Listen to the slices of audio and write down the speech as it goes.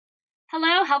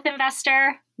Hello, health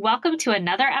investor. Welcome to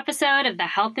another episode of the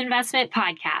Health Investment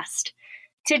Podcast.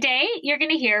 Today, you're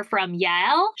going to hear from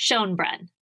Yael Schonbrun.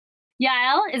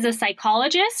 Yael is a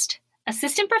psychologist,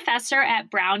 assistant professor at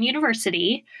Brown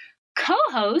University,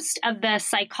 co-host of the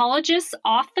Psychologists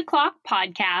Off the Clock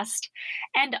podcast,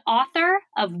 and author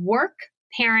of Work,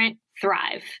 Parent,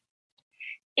 Thrive.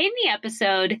 In the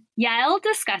episode, Yael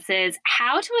discusses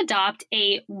how to adopt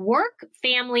a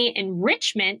work-family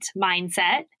enrichment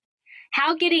mindset,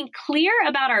 how getting clear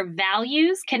about our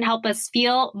values can help us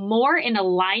feel more in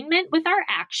alignment with our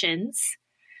actions,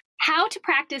 how to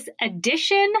practice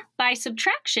addition by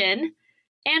subtraction,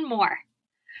 and more.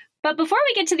 But before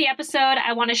we get to the episode,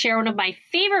 I want to share one of my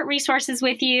favorite resources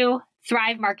with you,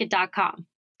 thrivemarket.com.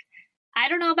 I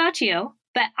don't know about you,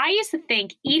 but I used to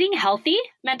think eating healthy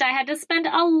meant I had to spend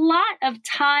a lot of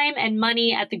time and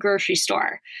money at the grocery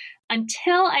store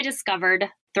until I discovered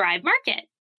Thrive Market.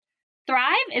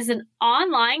 Thrive is an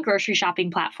online grocery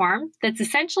shopping platform that's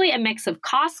essentially a mix of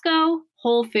Costco,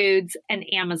 Whole Foods, and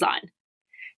Amazon.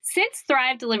 Since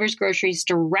Thrive delivers groceries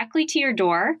directly to your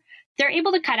door, they're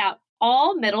able to cut out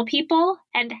all middle people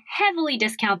and heavily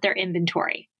discount their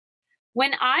inventory.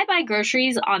 When I buy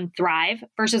groceries on Thrive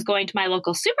versus going to my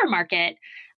local supermarket,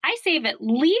 I save at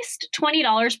least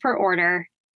 $20 per order,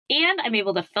 and I'm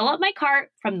able to fill up my cart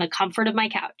from the comfort of my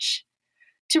couch.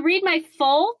 To read my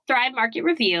full Thrive Market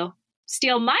review,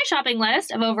 steal my shopping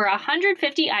list of over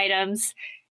 150 items,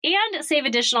 and save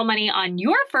additional money on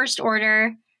your first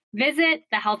order, visit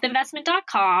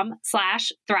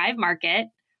thehealthinvestment.com/thrivemarket,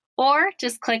 or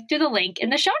just click through the link in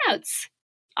the show notes.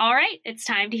 All right, it's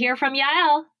time to hear from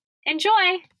Yael.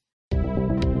 Enjoy!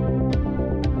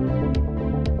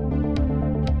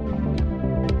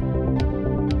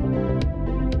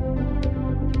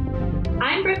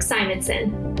 I'm Brooke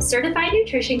Simonson, certified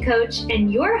nutrition coach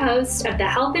and your host of the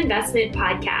Health Investment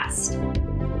Podcast.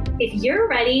 If you're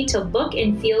ready to look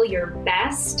and feel your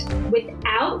best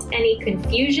without any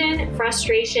confusion,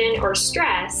 frustration, or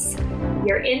stress,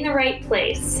 you're in the right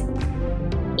place.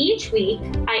 Each week,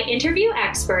 I interview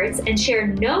experts and share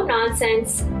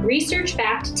no-nonsense,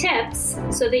 research-backed tips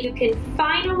so that you can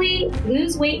finally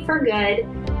lose weight for good,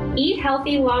 eat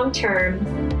healthy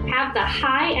long-term, have the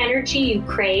high energy you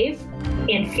crave,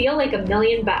 and feel like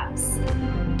 $1,000,000.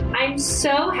 I'm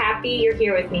so happy you're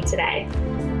here with me today.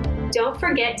 Don't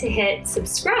forget to hit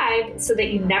subscribe so that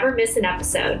you never miss an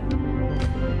episode.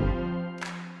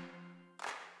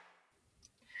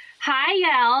 Hi,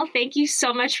 Yael. Thank you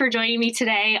so much for joining me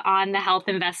today on the Health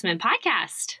Investment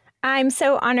Podcast. I'm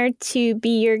so honored to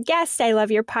be your guest. I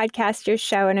love your podcast, your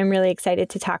show, and I'm really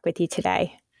excited to talk with you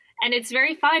today. And it's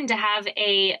very fun to have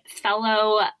a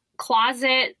fellow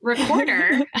closet recorder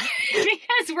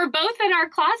because we're both in our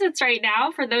closets right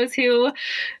now. For those who,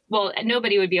 well,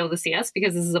 nobody would be able to see us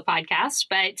because this is a podcast,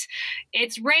 but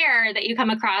it's rare that you come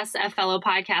across a fellow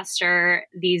podcaster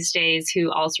these days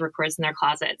who also records in their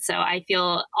closet. So I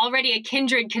feel already a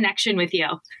kindred connection with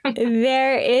you.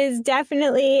 There is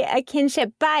definitely a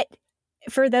kinship, but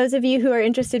for those of you who are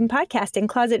interested in podcasting,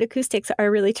 closet acoustics are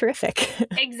really terrific.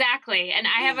 Exactly. And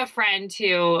I have a friend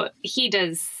who he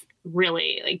does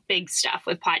really like big stuff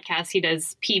with podcasts. He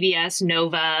does PBS,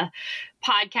 Nova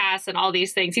podcasts and all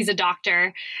these things. He's a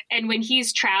doctor. And when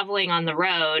he's traveling on the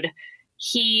road,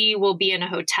 he will be in a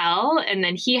hotel, and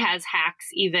then he has hacks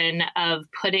even of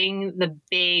putting the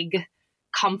big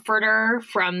comforter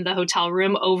from the hotel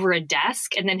room over a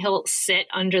desk, and then he'll sit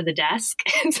under the desk.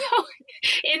 And so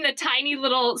in the tiny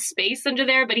little space under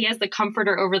there, but he has the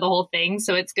comforter over the whole thing.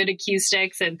 So it's good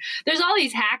acoustics, and there's all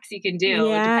these hacks you can do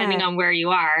depending on where you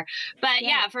are. But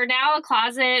yeah, for now, a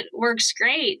closet works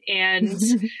great. And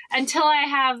until I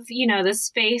have, the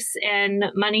space and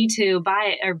money to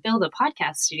buy or build a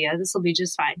podcast studio, this will be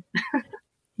just fine.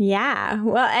 Yeah.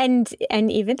 Well, and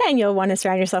even then you'll want to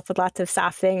surround yourself with lots of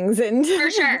soft things. And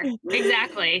for sure.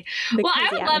 Exactly. Well, I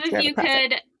would love if you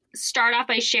could start off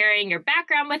by sharing your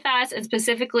background with us and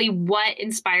specifically what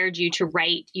inspired you to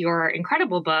write your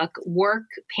incredible book, Work,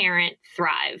 Parent,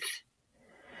 Thrive.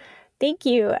 Thank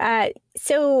you.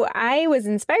 So I was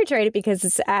inspired to write it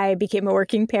because I became a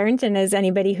working parent. And as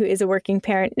anybody who is a working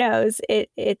parent knows,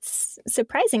 it's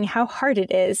surprising how hard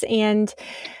it is. And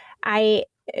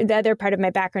the other part of my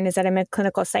background is that I'm a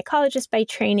clinical psychologist by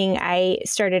training. I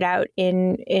started out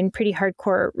in pretty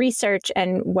hardcore research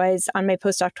and was on my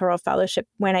postdoctoral fellowship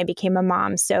when I became a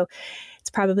mom. So it's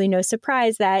probably no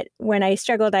surprise that when I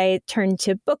struggled, I turned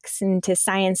to books and to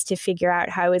science to figure out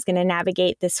how I was going to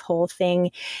navigate this whole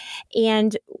thing.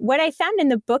 And what I found in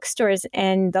the bookstores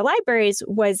and the libraries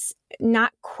was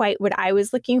not quite what I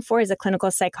was looking for as a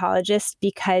clinical psychologist,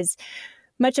 because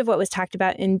much of what was talked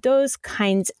about in those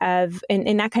kinds of,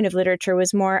 in that kind of literature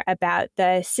was more about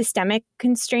the systemic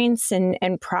constraints and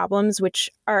problems, which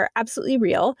are absolutely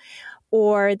real,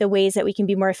 or the ways that we can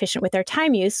be more efficient with our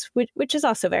time use, which is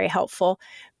also very helpful.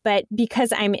 But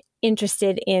because I'm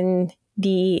interested in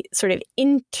the sort of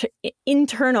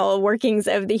internal workings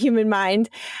of the human mind,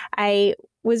 I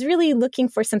was really looking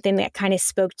for something that kind of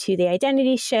spoke to the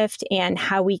identity shift and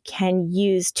how we can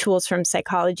use tools from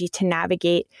psychology to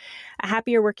navigate a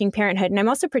happier working parenthood. And I'm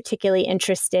also particularly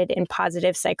interested in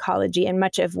positive psychology, and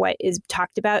much of what is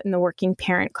talked about in the working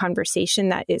parent conversation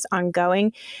that is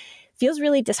ongoing feels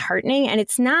really disheartening. And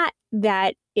it's not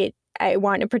that I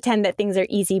want to pretend that things are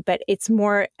easy, but it's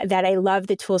more that I love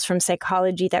the tools from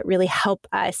psychology that really help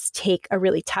us take a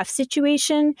really tough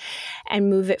situation and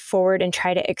move it forward and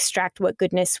try to extract what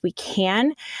goodness we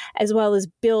can, as well as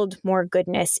build more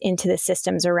goodness into the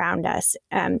systems around us.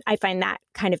 I find that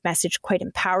kind of message quite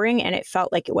empowering, and it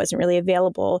felt like it wasn't really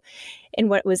available in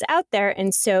what was out there.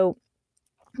 And so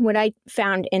what I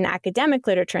found in academic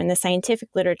literature and the scientific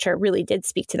literature really did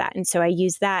speak to that. And so I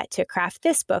used that to craft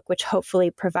this book, which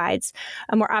hopefully provides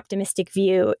a more optimistic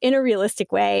view in a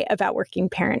realistic way about working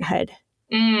parenthood.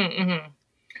 Mm-hmm.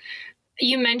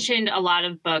 You mentioned a lot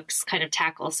of books kind of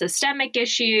tackle systemic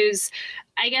issues.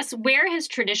 I guess, where has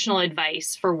traditional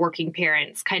advice for working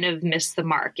parents kind of missed the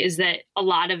mark? Is that a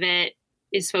lot of it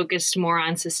is focused more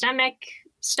on systemic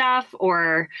stuff,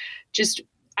 or just,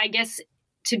 I guess,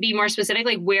 to be more specific,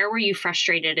 like, where were you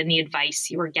frustrated in the advice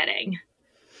you were getting?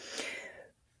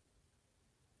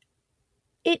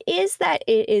 It is that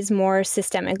it is more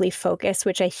systemically focused,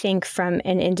 which I think from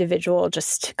an individual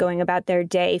just going about their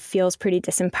day feels pretty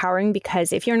disempowering,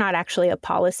 because if you're not actually a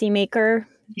policymaker,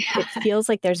 it feels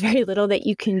like there's very little that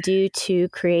you can do to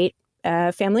create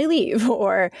family leave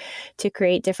or to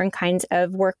create different kinds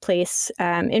of workplace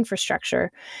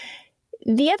infrastructure.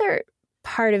 The other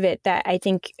part of it that I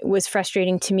think was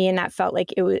frustrating to me, and that felt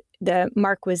like the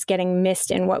mark was getting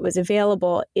missed in what was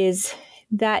available, is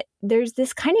that there's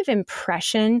this kind of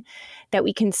impression that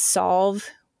we can solve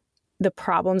the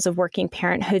problems of working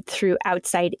parenthood through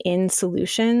outside-in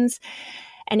solutions.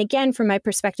 And again, from my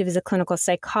perspective as a clinical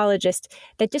psychologist,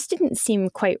 that just didn't seem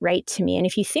quite right to me. And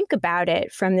if you think about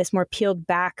it from this more peeled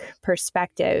back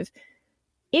perspective,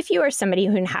 if you are somebody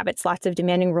who inhabits lots of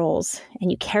demanding roles and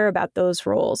you care about those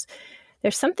roles,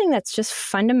 there's something that's just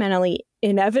fundamentally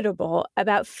inevitable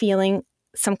about feeling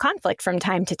some conflict from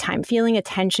time to time, feeling a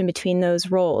tension between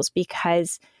those roles,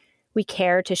 because we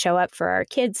care to show up for our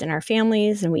kids and our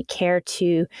families, and we care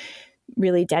to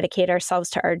really dedicate ourselves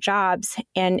to our jobs.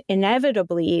 And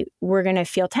inevitably, we're going to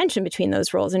feel tension between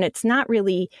those roles. And it's not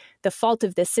really the fault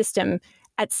of the system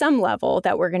at some level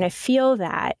that we're going to feel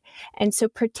that. And so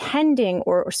pretending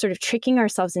or sort of tricking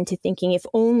ourselves into thinking if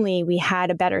only we had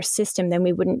a better system, then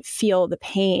we wouldn't feel the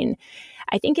pain,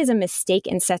 I think is a mistake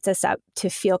and sets us up to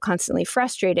feel constantly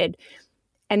frustrated.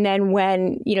 And then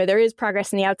when, there is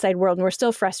progress in the outside world and we're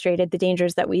still frustrated, the danger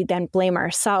is that we then blame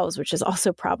ourselves, which is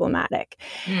also problematic.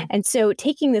 And so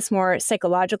taking this more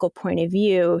psychological point of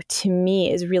view, to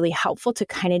me, is really helpful to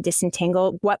kind of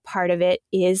disentangle what part of it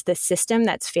is the system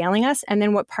that's failing us, and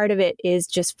then what part of it is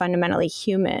just fundamentally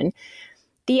human.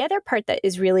 The other part that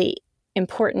is really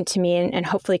important to me, and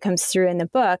hopefully comes through in the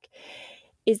book,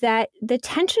 is that the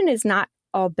tension is not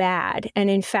all bad. And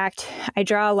in fact, I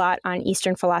draw a lot on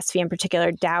Eastern philosophy, in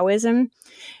particular Taoism.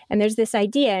 And there's this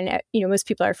idea, and most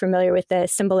people are familiar with the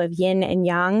symbol of yin and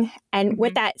yang. And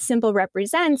what that symbol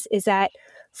represents is that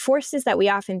forces that we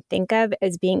often think of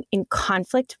as being in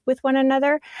conflict with one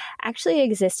another actually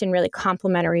exist in really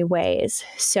complementary ways.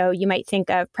 So you might think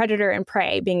of predator and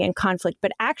prey being in conflict,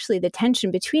 but actually the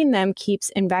tension between them keeps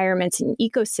environments and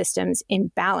ecosystems in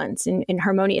balance, in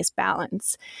harmonious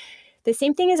balance. The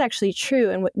same thing is actually true,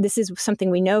 and this is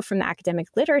something we know from the academic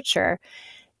literature,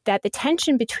 that the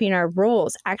tension between our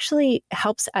roles actually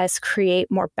helps us create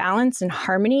more balance and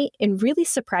harmony in really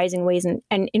surprising ways,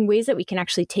 and in ways that we can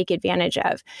actually take advantage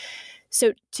of.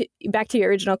 So back to your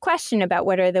original question about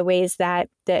what are the ways that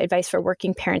the advice for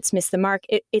working parents miss the mark,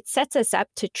 it sets us up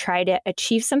to try to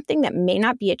achieve something that may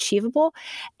not be achievable.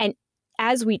 And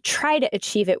as we try to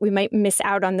achieve it, we might miss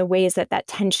out on the ways that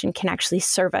tension can actually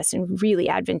serve us in really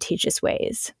advantageous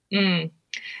ways. And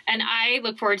I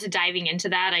look forward to diving into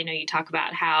that. I know you talk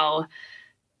about how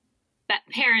that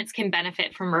parents can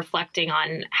benefit from reflecting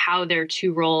on how their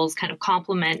two roles kind of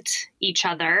complement each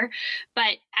other.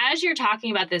 But as you're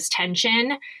talking about this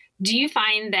tension, do you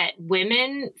find that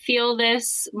women feel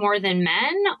this more than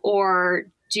men, or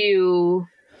do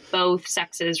both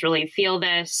sexes really feel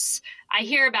this? I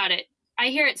hear about it. I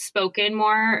hear it spoken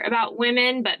more about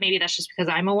women, but maybe that's just because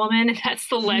I'm a woman and that's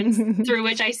the lens through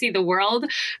which I see the world.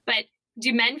 But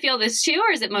do men feel this too,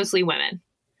 or is it mostly women?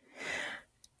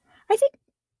 I think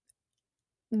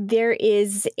there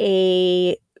is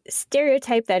a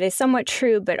stereotype that is somewhat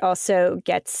true, but also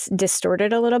gets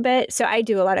distorted a little bit. So I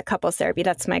do a lot of couples therapy.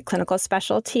 That's my clinical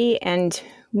specialty. And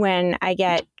when I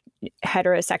get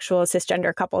heterosexual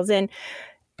cisgender couples in,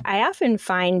 I often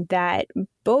find that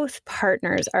both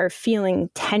partners are feeling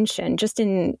tension just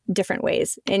in different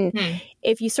ways. And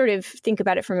if you sort of think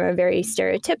about it from a very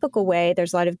stereotypical way,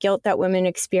 there's a lot of guilt that women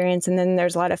experience, and then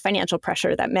there's a lot of financial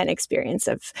pressure that men experience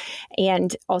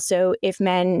and also if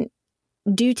men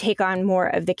do take on more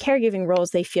of the caregiving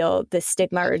roles, they feel the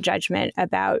stigma or judgment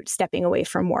about stepping away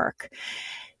from work.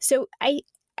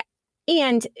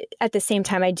 And at the same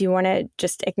time, I do want to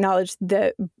just acknowledge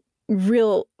the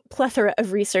real plethora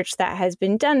of research that has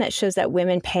been done that shows that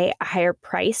women pay a higher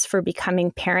price for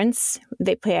becoming parents.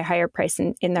 They pay a higher price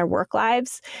in their work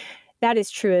lives. That is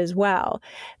true as well.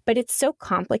 But it's so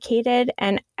complicated.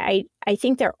 And I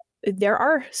think there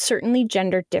are certainly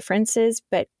gender differences,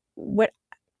 but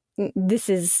this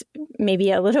is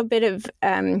maybe a little bit of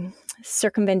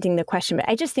circumventing the question, but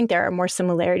I just think there are more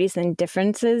similarities than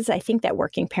differences. I think that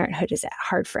working parenthood is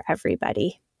hard for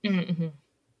everybody. Mm-hmm.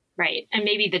 Right. And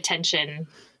maybe the tension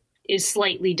is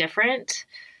slightly different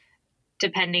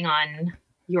depending on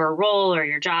your role or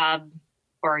your job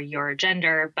or your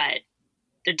gender, but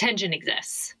the tension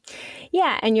exists.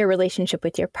 Yeah. And your relationship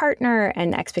with your partner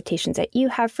and the expectations that you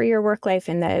have for your work life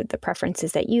and the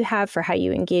preferences that you have for how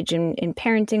you engage in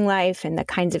parenting life and the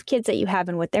kinds of kids that you have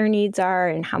and what their needs are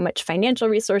and how much financial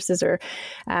resources or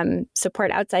support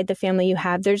outside the family you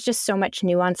have. There's just so much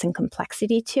nuance and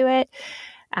complexity to it.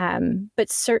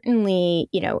 But certainly,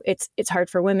 it's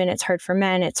hard for women, it's hard for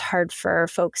men, it's hard for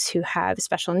folks who have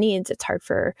special needs, it's hard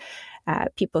for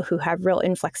people who have real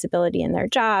inflexibility in their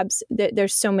jobs.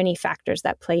 There's so many factors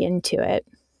that play into it.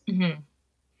 Mm-hmm.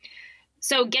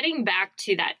 So getting back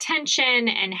to that tension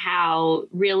and how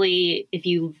really, if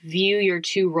you view your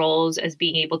two roles as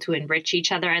being able to enrich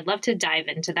each other, I'd love to dive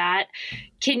into that.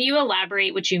 Can you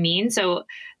elaborate what you mean? So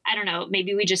I don't know,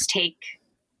 maybe we just take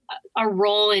a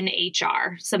role in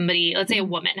HR. Somebody, let's say a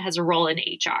woman has a role in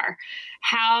HR.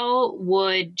 How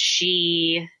would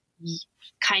she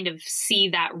kind of see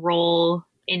that role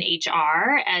in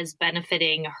HR as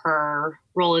benefiting her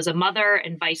role as a mother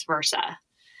and vice versa?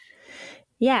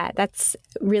 Yeah, that's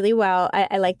really well.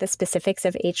 I like the specifics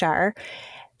of HR.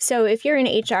 So if you're in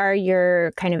HR,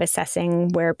 you're kind of assessing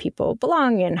where people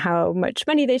belong and how much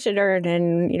money they should earn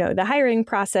and, the hiring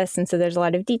process. And so there's a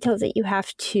lot of details that you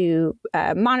have to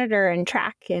monitor and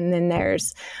track. And then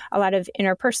there's a lot of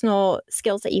interpersonal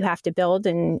skills that you have to build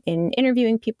in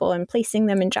interviewing people and placing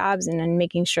them in jobs and then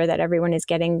making sure that everyone is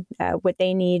getting what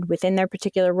they need within their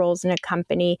particular roles in a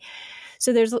company.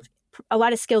 So there's a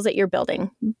lot of skills that you're building: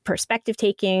 perspective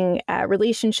taking,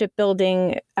 relationship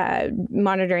building,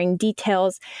 monitoring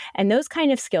details. And those kind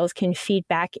of skills can feed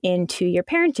back into your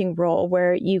parenting role,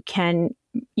 where you can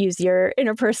use your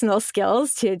interpersonal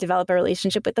skills to develop a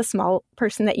relationship with the small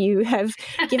person that you have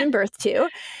given birth to.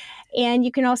 And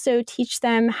you can also teach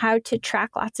them how to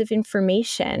track lots of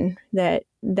information. That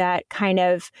kind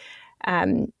of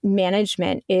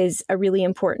management is a really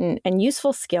important and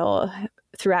useful skill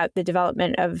throughout the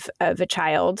development of a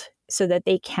child, so that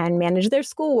they can manage their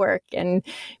schoolwork and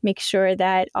make sure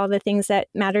that all the things that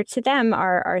matter to them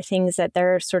are things that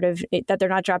they're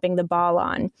not dropping the ball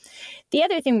on. The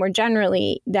other thing more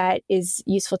generally that is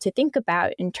useful to think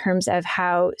about in terms of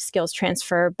how skills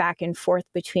transfer back and forth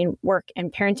between work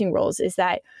and parenting roles is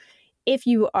that if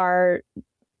you are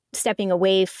stepping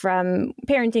away from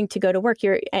parenting to go to work,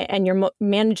 you're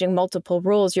managing multiple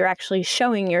roles, you're actually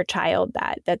showing your child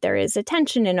that there is a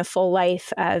tension in a full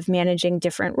life of managing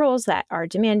different roles that are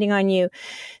demanding on you.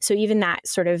 So even that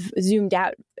sort of zoomed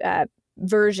out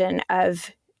version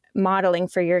of modeling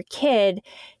for your kid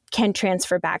can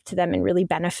transfer back to them in really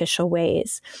beneficial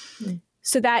ways.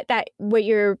 So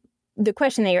the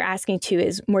question that you're asking to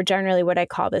is more generally what I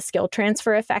call the skill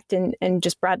transfer effect. And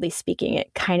just broadly speaking,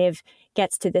 it kind of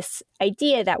gets to this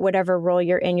idea that whatever role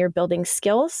you're in, you're building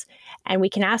skills. And we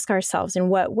can ask ourselves, in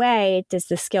what way does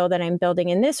the skill that I'm building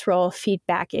in this role feed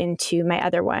back into my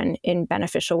other one in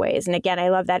beneficial ways? And again, I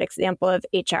love that example of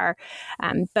HR.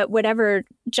 But whatever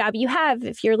job you have,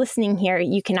 if you're listening here,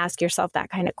 you can ask yourself that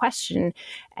kind of question.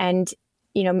 And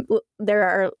there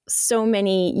are so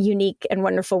many unique and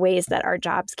wonderful ways that our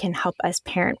jobs can help us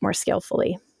parent more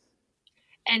skillfully.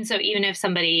 And so even if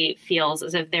somebody feels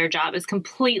as if their job is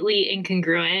completely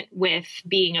incongruent with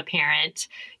being a parent,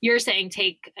 you're saying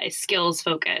take a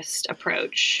skills-focused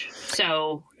approach.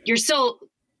 So you're still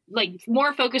like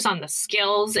more focused on the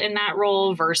skills in that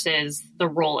role versus the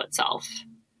role itself.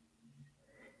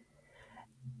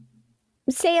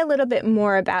 Say a little bit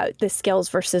more about the skills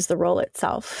versus the role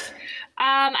itself.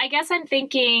 I guess I'm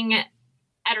thinking,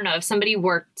 I don't know, if somebody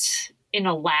worked in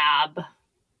a lab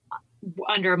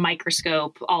under a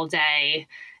microscope all day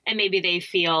and maybe they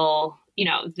feel,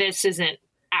 this isn't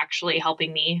actually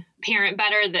helping me parent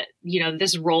better, that,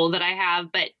 this role that I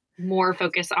have, but more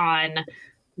focus on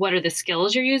what are the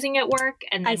skills you're using at work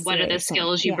and then what are the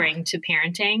skills you bring to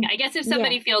parenting. I guess if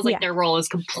somebody feels like their role is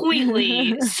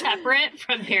completely separate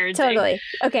from parenting. Totally.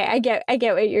 Okay. I get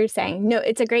what you're saying. No,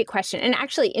 it's a great question. And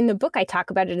actually in the book, I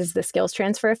talk about it as the skills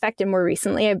transfer effect. And more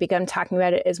recently, I've begun talking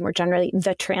about it as more generally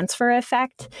the transfer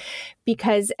effect,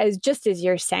 because as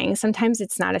you're saying, sometimes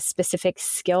it's not a specific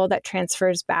skill that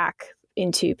transfers back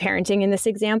into parenting in this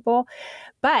example.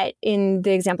 But in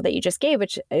the example that you just gave,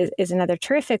 which is another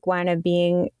terrific one of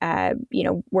being,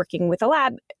 working with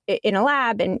in a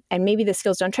lab and maybe the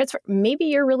skills don't transfer. Maybe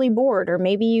you're really bored, or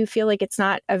maybe you feel like it's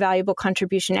not a valuable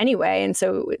contribution anyway. And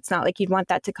so it's not like you'd want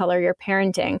that to color your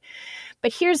parenting.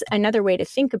 But here's another way to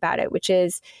think about it, which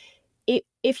is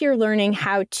if you're learning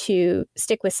how to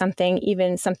stick with something,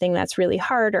 even something that's really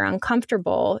hard or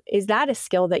uncomfortable, is that a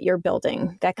skill that you're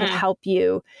building that could help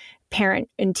you parent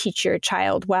and teach your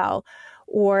child well?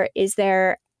 Or is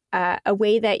there a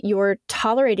way that you're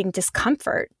tolerating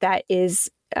discomfort that is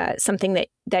something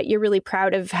that you're really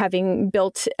proud of having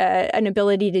built an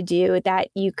ability to do that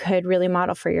you could really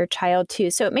model for your child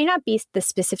too? So it may not be the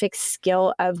specific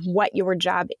skill of what your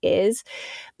job is,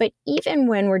 but even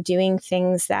when we're doing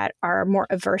things that are more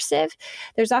aversive,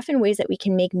 there's often ways that we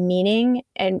can make meaning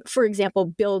and, for example,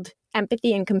 build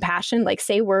empathy and compassion. Like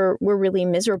say we're really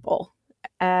miserable.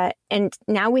 And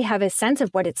now we have a sense of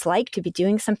what it's like to be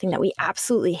doing something that we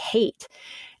absolutely hate.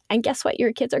 And guess what?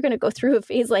 Your kids are going to go through a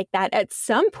phase like that at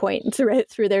some point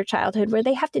through their childhood where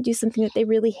they have to do something that they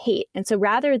really hate. And so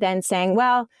rather than saying,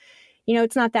 well,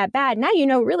 it's not that bad, now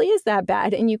it really is that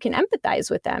bad, and you can empathize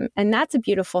with them. And that's a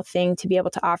beautiful thing to be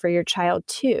able to offer your child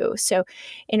too. So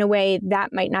in a way,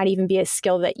 that might not even be a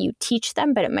skill that you teach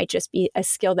them, but it might just be a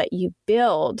skill that you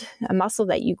build, a muscle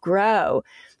that you grow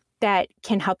that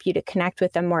can help you to connect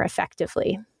with them more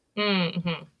effectively.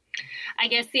 Mm-hmm. I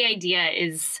guess the idea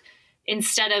is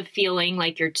instead of feeling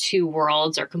like your two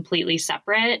worlds are completely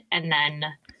separate and then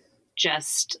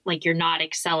just like you're not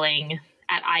excelling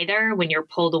at either when you're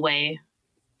pulled away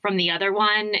from the other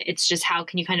one, it's just how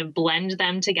can you kind of blend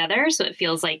them together so it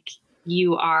feels like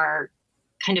you are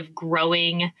kind of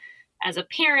growing as a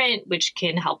parent, which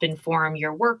can help inform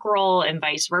your work role and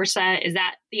vice versa. Is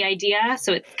that the idea?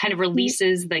 So it kind of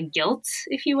releases the guilt,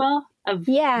 if you will, of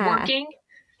working?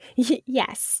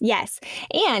 Yes.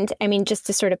 And I mean, just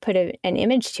to sort of put an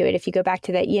image to it, if you go back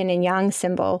to that yin and yang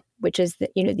symbol, which is,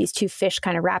 these two fish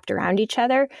kind of wrapped around each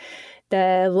other,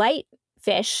 the light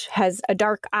fish has a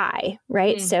dark eye,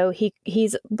 right? So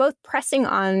he's both pressing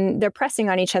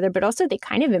on each other, but also they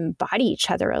kind of embody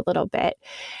each other a little bit.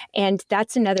 And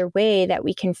that's another way that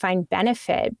we can find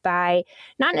benefit by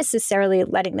not necessarily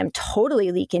letting them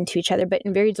totally leak into each other, but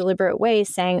in very deliberate ways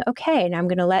saying, okay, now I'm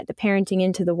going to let the parenting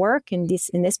into the work in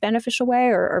this beneficial way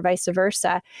or vice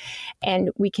versa. And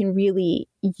we can really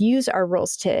use our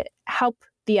roles to help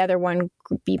the other one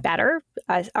be better,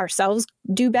 ourselves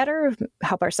do better,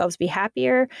 help ourselves be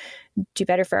happier, do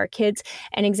better for our kids.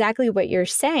 And exactly what you're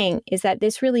saying is that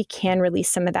this really can release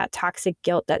some of that toxic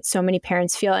guilt that so many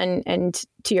parents feel. And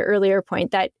to your earlier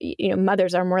point that,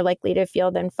 mothers are more likely to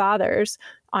feel than fathers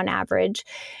on average.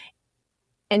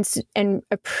 And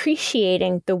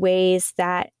appreciating the ways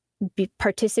that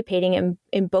participating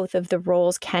in both of the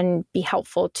roles can be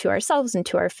helpful to ourselves and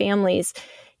to our families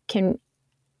can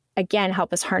again,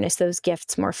 help us harness those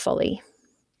gifts more fully.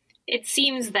 It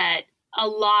seems that a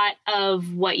lot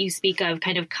of what you speak of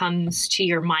kind of comes to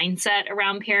your mindset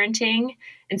around parenting.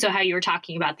 And so how you were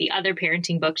talking about the other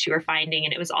parenting books you were finding,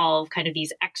 and it was all kind of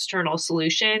these external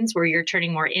solutions where you're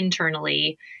turning more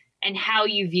internally and how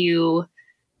you view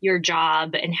your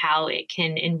job and how it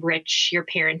can enrich your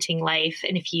parenting life.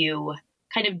 And if you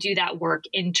kind of do that work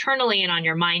internally and on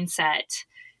your mindset,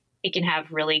 it can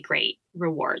have really great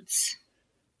rewards.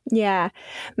 Yeah.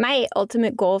 My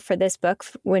ultimate goal for this book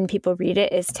when people read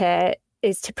it is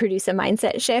to produce a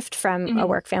mindset shift from a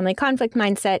work-family conflict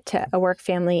mindset to a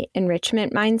work-family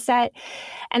enrichment mindset.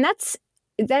 And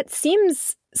that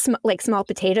seems like small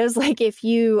potatoes. Like if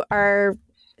you are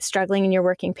struggling in your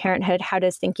working parenthood, how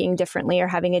does thinking differently or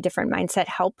having a different mindset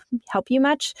help you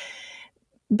much?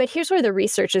 But here's where the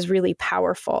research is really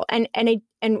powerful. And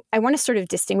I want to sort of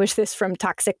distinguish this from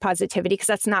toxic positivity, because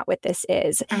that's not what this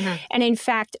is. And in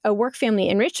fact, a work-family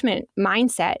enrichment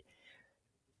mindset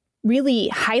really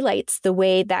highlights the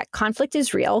way that conflict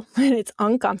is real and it's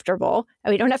uncomfortable.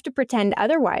 And we don't have to pretend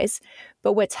otherwise.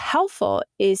 But what's helpful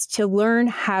is to learn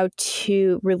how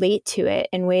to relate to it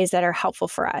in ways that are helpful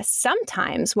for us.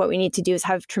 Sometimes what we need to do is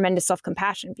have tremendous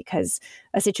self-compassion because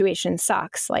a situation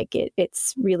sucks. Like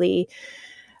it's really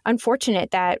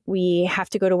unfortunate that we have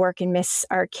to go to work and miss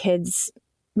our kids'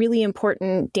 really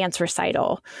important dance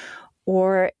recital.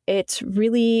 Or it's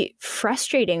really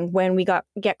frustrating when we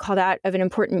get called out of an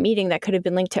important meeting that could have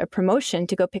been linked to a promotion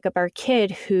to go pick up our kid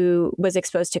who was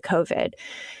exposed to COVID.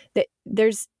 That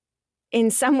there's, in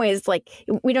some ways, like,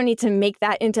 we don't need to make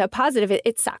that into a positive.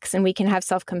 It sucks, and we can have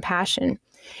self-compassion.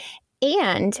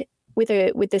 And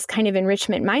with this kind of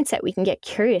enrichment mindset, we can get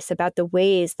curious about the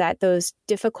ways that those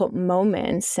difficult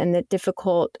moments and the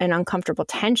difficult and uncomfortable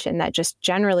tension that just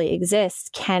generally exists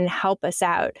can help us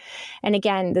out. And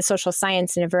again, the social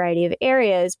science in a variety of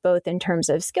areas, both in terms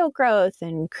of skill growth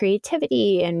and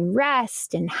creativity and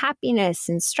rest and happiness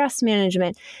and stress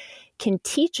management, can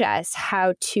teach us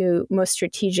how to most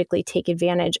strategically take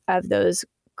advantage of those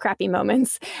crappy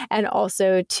moments, and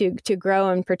also to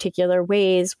grow in particular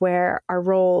ways where our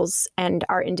roles and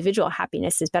our individual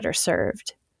happiness is better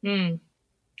served.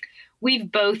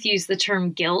 We've both used the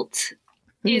term guilt.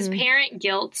 Is parent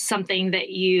guilt something that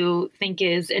you think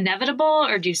is inevitable,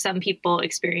 or do some people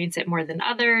experience it more than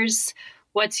others?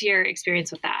 What's your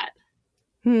experience with that?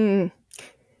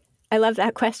 I love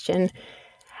that question.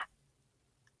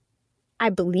 I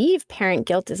believe parent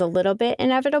guilt is a little bit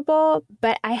inevitable,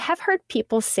 but I have heard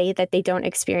people say that they don't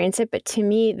experience it. But to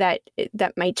me, that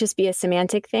might just be a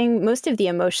semantic thing. Most of the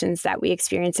emotions that we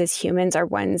experience as humans are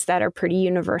ones that are pretty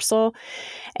universal.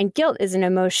 And guilt is an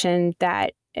emotion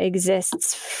that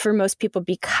exists for most people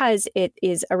because it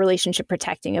is a relationship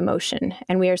protecting emotion.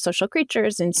 And we are social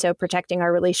creatures. And so protecting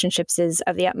our relationships is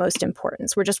of the utmost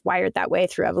importance. We're just wired that way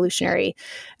through evolutionary,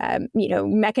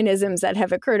 mechanisms that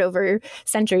have occurred over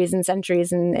centuries and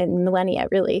centuries and millennia,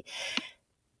 really.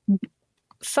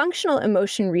 Functional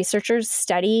emotion researchers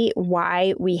study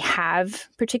why we have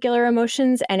particular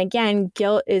emotions. And again,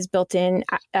 guilt is built in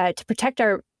to protect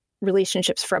our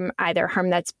relationships from either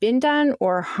harm that's been done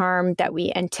or harm that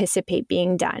we anticipate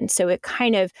being done. So it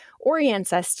kind of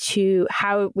orients us to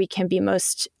how we can be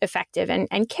most effective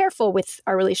and careful with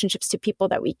our relationships to people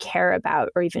that we care about,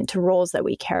 or even to roles that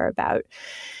we care about.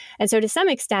 And so to some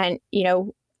extent,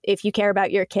 if you care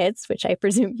about your kids, which I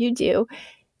presume you do,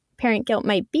 parent guilt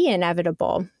might be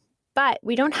inevitable, but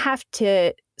we don't have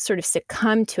to sort of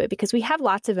succumb to it, because we have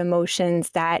lots of emotions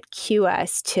that cue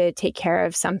us to take care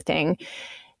of something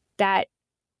that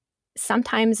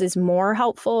sometimes is more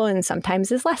helpful and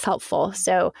sometimes is less helpful.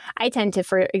 So I tend to,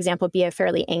 for example, be a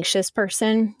fairly anxious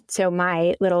person. So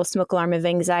my little smoke alarm of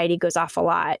anxiety goes off a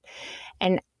lot.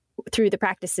 And through the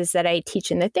practices that I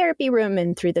teach in the therapy room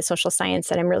and through the social science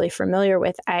that I'm really familiar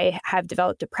with, I have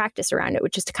developed a practice around it,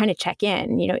 which is to kind of check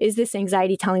in, is this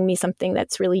anxiety telling me something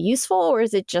that's really useful, or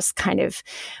is it just kind of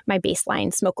my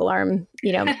baseline smoke alarm,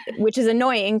 which is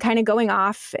annoying, kind of going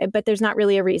off, but there's not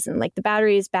really a reason. Like the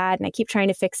battery is bad and I keep trying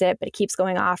to fix it, but it keeps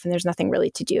going off and there's nothing really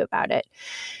to do about it.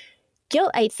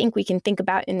 Guilt, I think we can think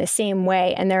about in the same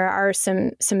way. And there are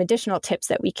some additional tips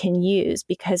that we can use,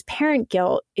 because parent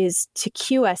guilt is to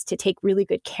cue us to take really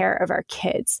good care of our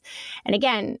kids. And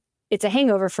again, it's a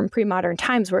hangover from pre-modern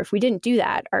times where if we didn't do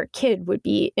that, our kid would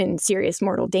be in serious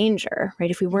mortal danger, right?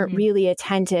 If we weren't really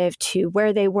attentive to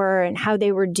where they were and how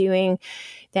they were doing,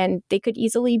 then they could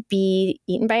easily be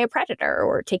eaten by a predator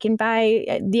or taken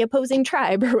by the opposing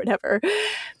tribe or whatever.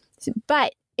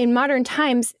 But in modern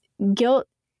times, guilt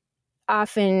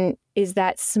often is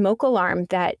that smoke alarm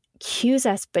that cues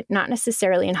us, but not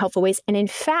necessarily in helpful ways. And in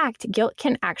fact, guilt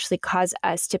can actually cause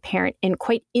us to parent in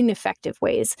quite ineffective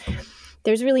ways.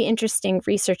 There's really interesting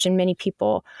research, and many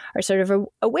people are sort of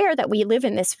aware that we live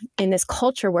in this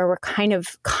culture where we're kind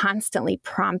of constantly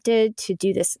prompted to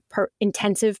do this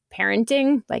intensive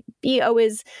parenting, like be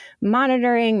always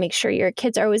monitoring, make sure your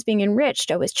kids are always being enriched,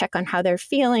 always check on how they're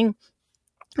feeling.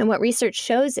 And what research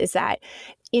shows is that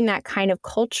in that kind of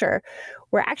culture,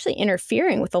 we're actually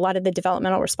interfering with a lot of the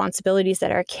developmental responsibilities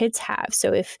that our kids have.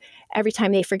 So if every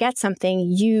time they forget something,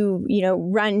 you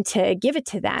run to give it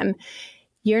to them,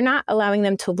 you're not allowing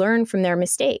them to learn from their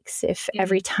mistakes. If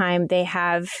every time they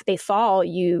fall,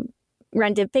 you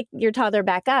run to pick your toddler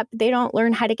back up, they don't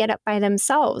learn how to get up by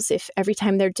themselves. If every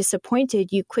time they're disappointed,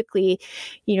 you quickly,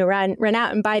 run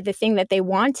out and buy the thing that they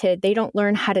wanted, they don't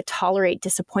learn how to tolerate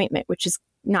disappointment, which is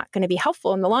not going to be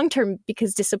helpful in the long term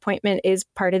because disappointment is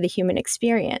part of the human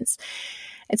experience.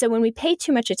 And so when we pay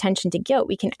too much attention to guilt,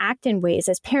 we can act in ways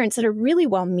as parents that are really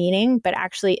well-meaning, but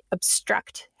actually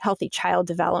obstruct healthy child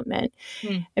development.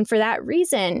 And for that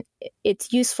reason,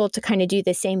 it's useful to kind of do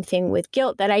the same thing with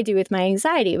guilt that I do with my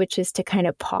anxiety, which is to kind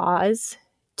of pause,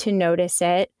 to notice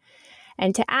it,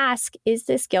 and to ask, is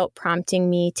this guilt prompting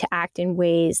me to act in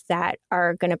ways that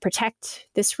are going to protect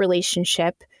this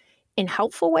relationship in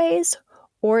helpful ways?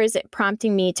 Or is it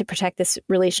prompting me to protect this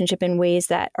relationship in ways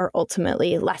that are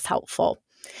ultimately less helpful?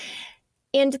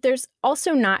 And there's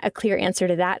also not a clear answer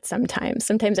to that sometimes.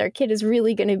 Sometimes our kid is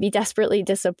really going to be desperately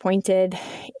disappointed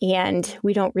and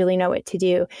we don't really know what to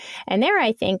do. And there,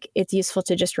 I think it's useful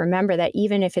to just remember that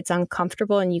even if it's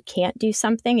uncomfortable and you can't do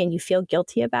something and you feel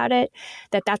guilty about it,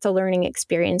 that's a learning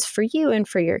experience for you and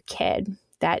for your kid.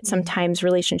 That sometimes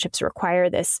relationships require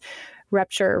this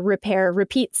rupture, repair,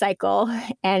 repeat cycle,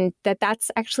 and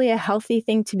that's actually a healthy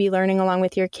thing to be learning along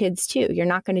with your kids too. You're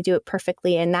not going to do it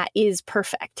perfectly, and that is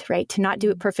perfect, right? To not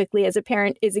do it perfectly as a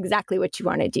parent is exactly what you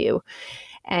want to do,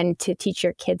 and to teach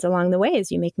your kids along the way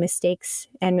as you make mistakes.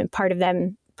 And part of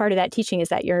that teaching is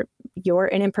that you're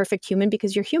an imperfect human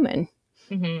because you're human.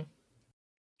 Mm-hmm.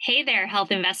 Hey there,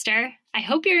 health investor. I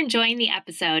hope you're enjoying the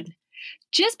episode.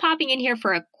 Just popping in here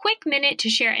for a quick minute to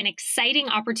share an exciting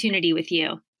opportunity with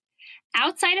you.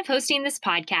 Outside of hosting this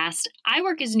podcast, I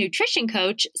work as a nutrition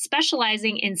coach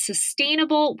specializing in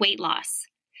sustainable weight loss.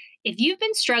 If you've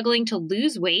been struggling to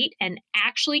lose weight and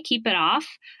actually keep it off,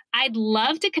 I'd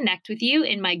love to connect with you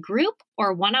in my group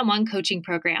or one-on-one coaching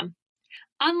program.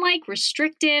 Unlike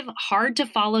restrictive,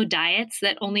 hard-to-follow diets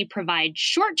that only provide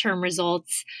short-term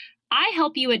results, I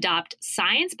help you adopt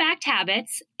science-backed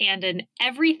habits and an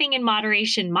everything in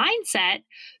moderation mindset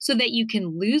so that you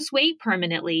can lose weight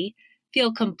permanently,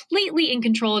 feel completely in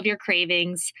control of your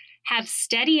cravings, have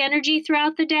steady energy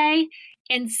throughout the day,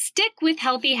 and stick with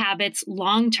healthy habits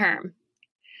long term.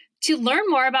 To learn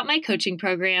more about my coaching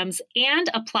programs and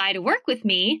apply to work with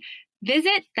me,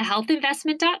 visit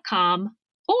thehealthinvestment.com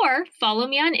or follow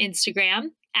me on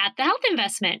Instagram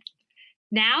 @thehealthinvestment.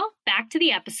 Now, back to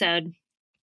the episode.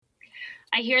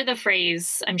 I hear the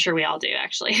phrase, I'm sure we all do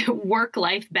actually,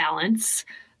 work-life balance,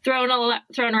 thrown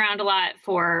around a lot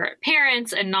for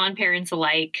parents and non-parents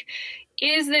alike.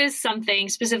 Is this something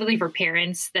specifically for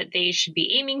parents that they should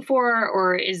be aiming for,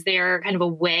 or is there kind of a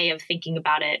way of thinking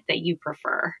about it that you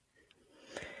prefer?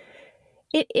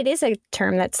 It is a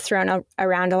term that's thrown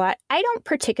around a lot. I don't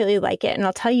particularly like it, and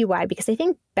I'll tell you why, because I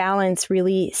think balance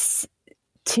really,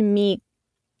 to me,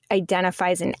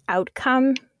 identifies an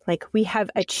outcome. Like we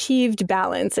have achieved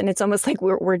balance and it's almost like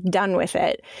we're done with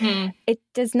it. It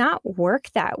does not work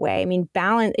that way. I mean,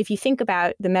 balance, if you think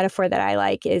about the metaphor that I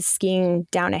like is skiing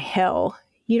down a hill,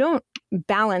 you don't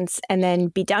balance and then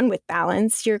be done with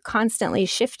balance. You're constantly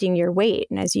shifting your weight.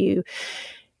 And as you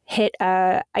hit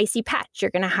a icy patch,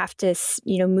 you're going to have to,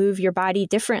 move your body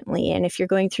differently. And if you're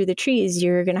going through the trees,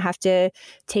 you're going to have to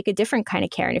take a different kind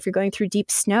of care. And if you're going through deep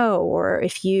snow, or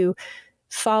if you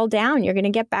fall down, you're going to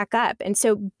get back up. And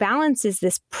so balance is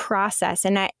this process.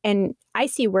 And I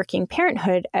see working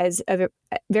parenthood as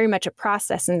very much a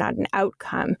process and not an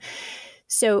outcome.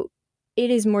 So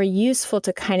it is more useful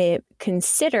to kind of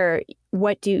consider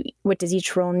what does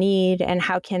each role need and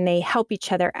how can they help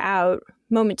each other out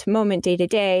moment to moment, day to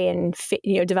day, and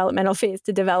developmental phase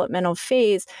to developmental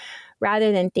phase,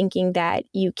 rather than thinking that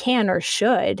you can or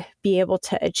should be able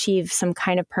to achieve some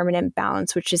kind of permanent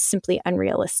balance, which is simply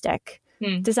unrealistic.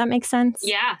 Does that make sense?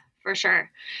 Yeah, for sure.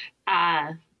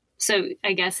 So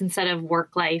I guess instead of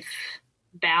work-life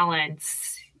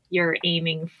balance, you're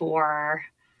aiming for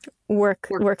work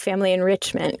family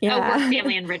enrichment. Yeah. Oh, work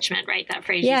family enrichment, right? That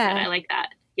phrase you said. I like that.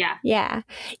 Yeah.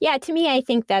 Yeah. To me, I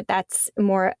think that's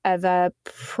more of a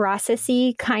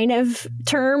processy kind of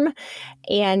term.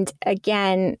 And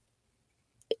again,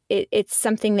 it's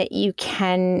something that you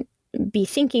can be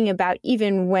thinking about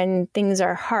even when things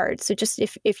are hard. So just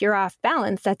if you're off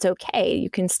balance, that's okay. You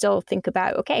can still think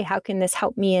about, okay, how can this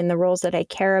help me in the roles that I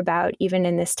care about, even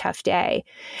in this tough day?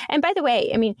 And by the way,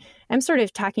 I mean, I'm sort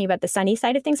of talking about the sunny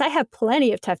side of things. I have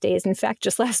plenty of tough days. In fact,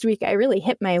 just last week, I really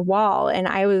hit my wall and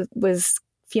I was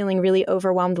feeling really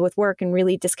overwhelmed with work and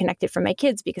really disconnected from my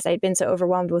kids because I'd been so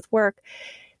overwhelmed with work.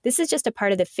 This is just a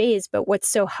part of the phase, but what's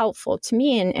so helpful to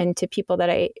me and to people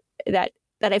that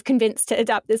that I've convinced to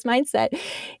adopt this mindset,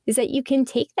 is that you can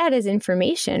take that as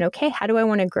information. Okay, how do I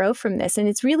want to grow from this? And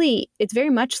it's very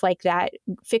much like that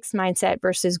fixed mindset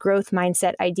versus growth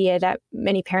mindset idea that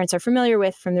many parents are familiar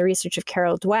with from the research of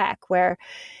Carol Dweck, where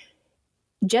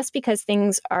just because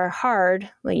things are hard,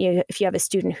 like if you have a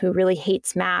student who really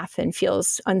hates math and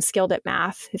feels unskilled at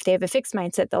math, if they have a fixed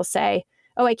mindset, they'll say,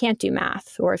 oh, I can't do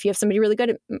math. Or if you have somebody really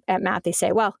good at math, they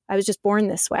say, well, I was just born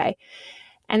this way.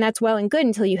 And that's well and good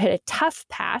until you hit a tough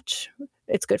patch.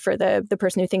 It's good for the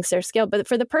person who thinks they're skilled. But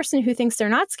for the person who thinks they're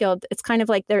not skilled, it's kind of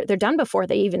like they're done before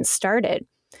they even started.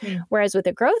 Whereas with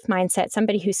a growth mindset,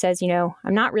 somebody who says, I'm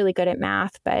not really good at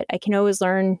math, but I can always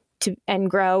learn to and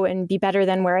grow and be better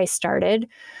than where I started.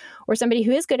 Or somebody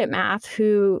who is good at math,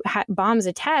 who bombs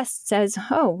a test, says,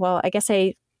 oh, well, I guess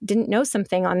I didn't know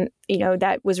something on,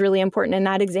 that was really important in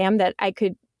that exam that I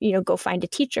could, go find a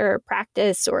teacher or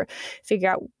practice or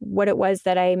figure out what it was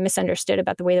that I misunderstood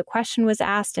about the way the question was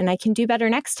asked, and I can do better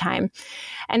next time.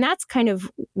 And that's kind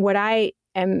of what I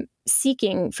am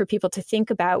seeking for people to think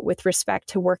about with respect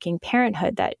to working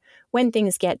parenthood, that when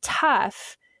things get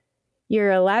tough,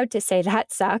 you're allowed to say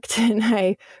that sucked and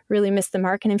I really missed the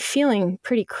mark and I'm feeling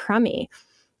pretty crummy.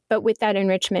 But with that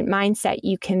enrichment mindset,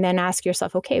 you can then ask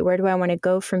yourself, okay, where do I want to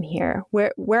go from here?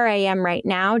 Where I am right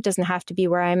now doesn't have to be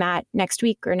where I'm at next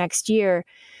week or next year,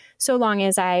 so long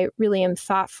as I really am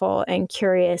thoughtful and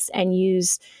curious and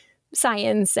use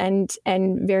science and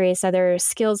various other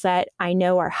skills that I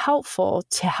know are helpful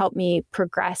to help me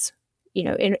progress,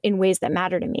 in ways that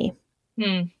matter to me.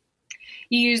 You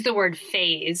used the word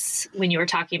phase when you were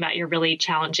talking about your really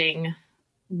challenging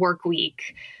work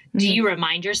week. Do you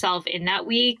remind yourself in that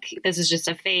week, this is just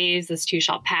a phase, this too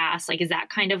shall pass? Like, is that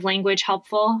kind of language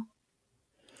helpful?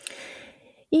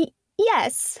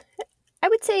 Yes. I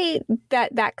would say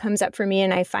that comes up for me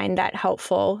and I find that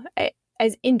helpful.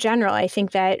 As in general, I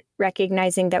think that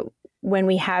recognizing that when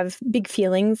we have big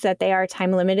feelings, that they are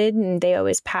time limited and they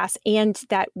always pass, and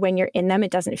that when you're in them,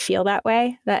 it doesn't feel that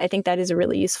way. I think that is a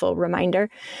really useful reminder.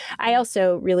 I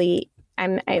also really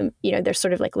I'm there's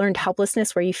sort of like learned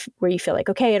helplessness where you feel like,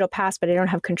 okay, it'll pass, but I don't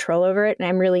have control over it. And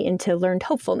I'm really into learned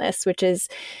hopefulness, which is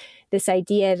this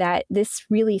idea that this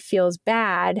really feels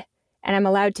bad and I'm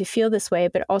allowed to feel this way,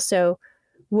 but also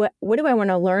what do I want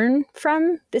to learn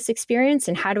from this experience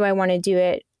and how do I want to do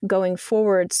it going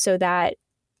forward so that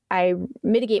I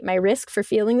mitigate my risk for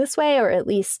feeling this way, or at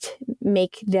least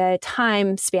make the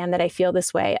time span that I feel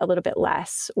this way a little bit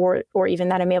less, or even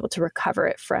that I'm able to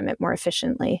recover from it more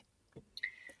efficiently.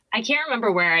 I can't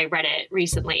remember where I read it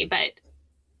recently, but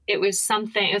it was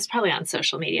probably on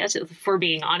social media, for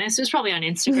being honest. It was probably on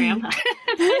Instagram.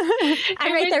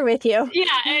 I'm right there with you. Yeah,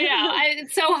 I know.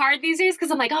 It's so hard these days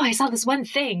because I'm like, oh, I saw this one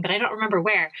thing, but I don't remember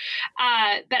where.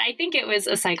 But I think it was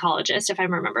a psychologist, if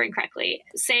I'm remembering correctly,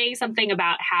 saying something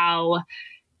about how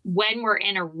when we're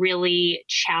in a really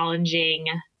challenging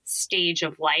stage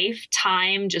of life,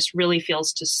 time just really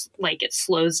feels like it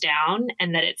slows down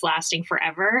and that it's lasting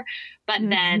forever. But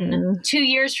then 2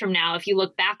 years from now, if you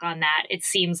look back on that, it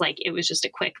seems like it was just a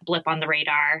quick blip on the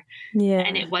radar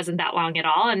and it wasn't that long at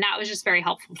all. And that was just very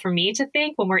helpful for me to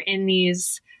think when we're in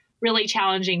these really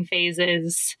challenging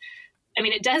phases. I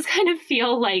mean, it does kind of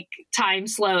feel like time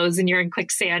slows and you're in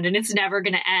quicksand and it's never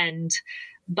going to end.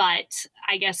 But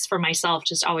I guess for myself,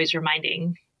 just always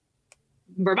reminding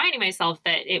myself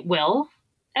that it will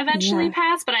eventually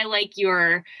pass. But I like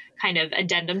your kind of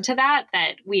addendum to that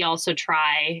we also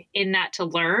try in that to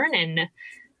learn and,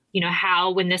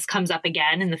 how, when this comes up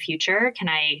again in the future, can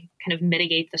I kind of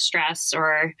mitigate the stress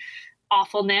or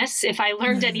awfulness if I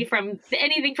learned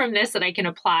anything from this that I can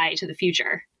apply to the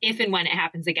future, if and when it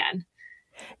happens again.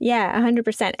 Yeah,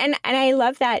 100%. And I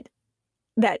love that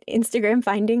Instagram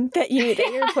finding that you're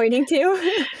pointing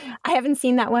to. I haven't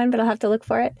seen that one, but I'll have to look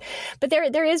for it. But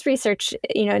there is research,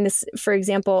 in this, for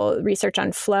example, research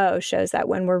on flow shows that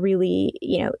when we're really,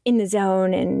 in the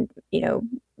zone and,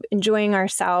 enjoying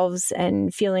ourselves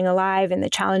and feeling alive and the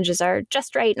challenges are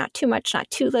just right, not too much, not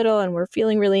too little, and we're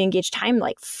feeling really engaged, time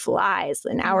like flies.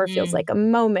 An hour feels like a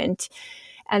moment.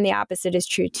 And the opposite is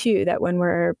true, too, that when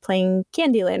we're playing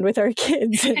Candyland with our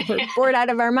kids and we're bored out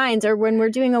of our minds, or when we're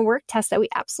doing a work test that we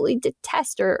absolutely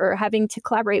detest, or having to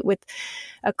collaborate with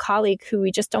a colleague who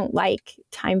we just don't like,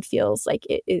 time feels like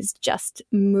it is just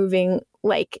moving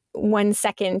like 1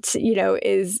 second,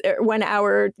 is 1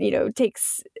 hour,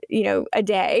 takes, a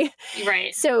day.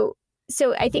 Right. So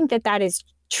I think that is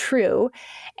true.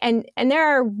 And there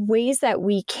are ways that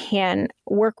we can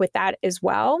work with that as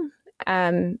well.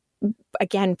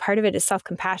 Again, part of it is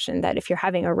self-compassion, that if you're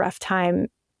having a rough time,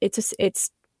 it's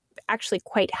actually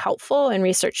quite helpful, and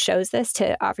research shows this,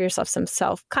 to offer yourself some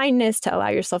self-kindness, to allow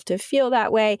yourself to feel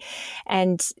that way,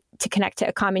 and to connect to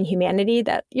a common humanity,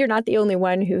 that you're not the only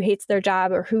one who hates their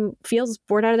job or who feels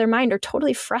bored out of their mind or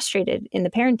totally frustrated in the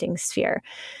parenting sphere.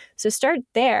 So start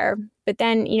there. But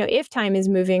then, if time is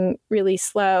moving really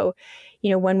slow,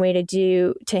 one way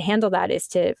to handle that is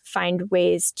to find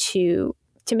ways to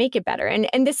make it better.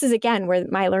 And this is, again, where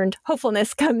my learned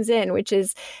hopefulness comes in, which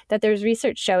is that there's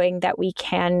research showing that we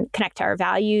can connect to our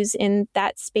values in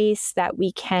that space, that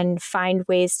we can find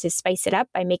ways to spice it up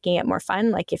by making it more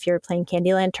fun. Like if you're playing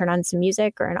Candyland, turn on some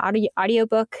music or an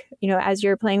audiobook, as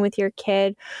you're playing with your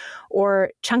kid,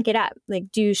 or chunk it up,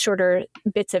 like do shorter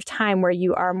bits of time where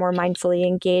you are more mindfully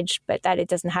engaged, but that it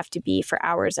doesn't have to be for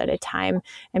hours at a time,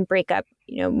 and break up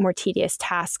more tedious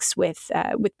tasks with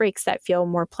breaks that feel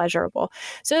more pleasurable.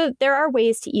 So there are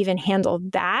ways to even handle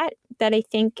that I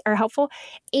think are helpful.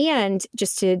 And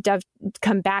just to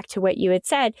come back to what you had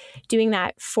said, doing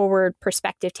that forward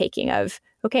perspective taking of,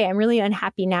 okay, I'm really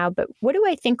unhappy now, but what do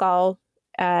I think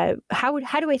how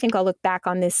do I think I'll look back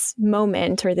on this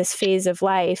moment or this phase of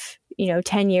life,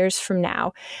 10 years from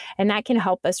now? And that can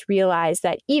help us realize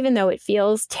that even though it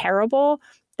feels terrible,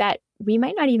 that we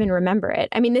might not even remember it.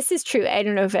 I mean, this is true. I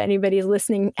don't know if anybody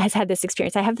listening has had this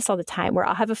experience. I have this all the time where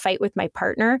I'll have a fight with my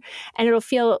partner and it'll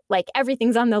feel like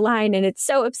everything's on the line and it's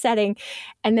so upsetting.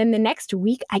 And then the next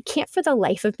week, I can't for the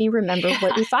life of me remember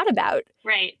what we fought about.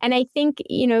 Right. And I think,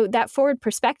 that forward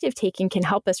perspective taking can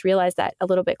help us realize that a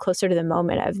little bit closer to the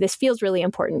moment of this feels really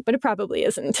important, but it probably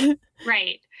isn't.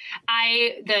 Right.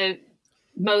 The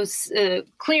most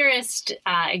clearest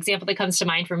example that comes to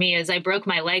mind for me is I broke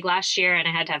my leg last year and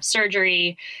I had to have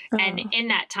surgery. Oh. And in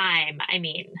that time, I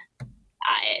mean,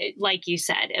 like you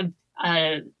said,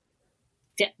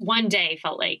 one day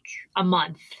felt like a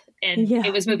month, and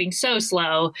It was moving so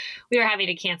slow. We were having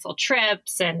to cancel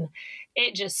trips, and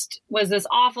it just was this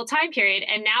awful time period.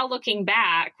 And now looking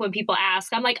back, when people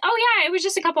ask, I'm like, oh yeah, it was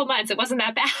just a couple months. It wasn't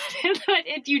that bad.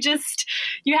 But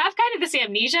you have kind of this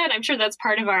amnesia. And I'm sure that's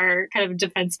part of our kind of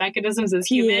defense mechanisms as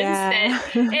humans,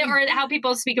 or how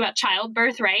people speak about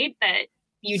childbirth, right? That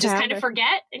you just kind of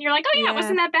forget and you're like, oh yeah, it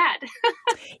wasn't that bad.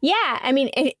 Yeah. I mean,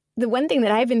 the one thing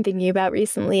that I've been thinking about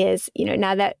recently is,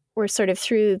 now that we're sort of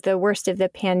through the worst of the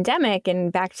pandemic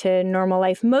and back to normal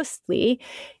life mostly,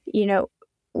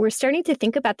 we're starting to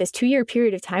think about this 2-year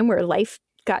period of time where life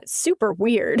got super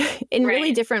weird in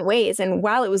really different ways. And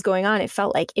while it was going on, it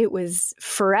felt like it was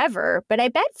forever. But I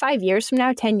bet 5 years from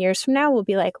now, 10 years from now, we'll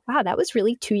be like, wow, that was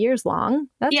really 2 years long.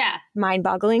 That's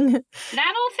mind-boggling.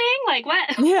 That whole thing? Like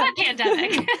what? Yeah. What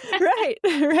pandemic?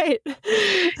 Right.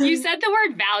 You said the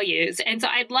word values. And so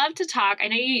I'd love to talk. I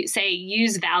know you say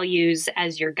use values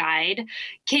as your guide.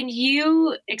 Can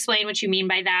you explain what you mean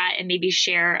by that and maybe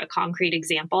share a concrete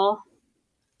example?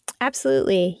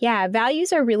 Absolutely. Yeah.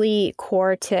 Values are really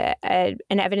core to an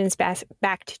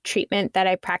evidence-backed treatment that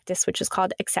I practice, which is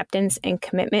called acceptance and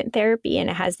commitment therapy. And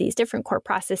it has these different core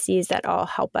processes that all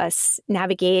help us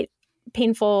navigate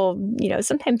painful,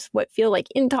 sometimes what feel like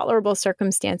intolerable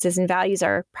circumstances. And values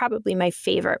are probably my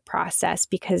favorite process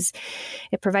because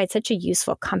it provides such a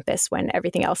useful compass when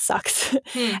everything else sucks.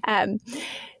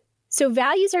 So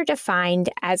values are defined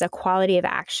as a quality of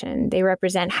action. They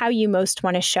represent how you most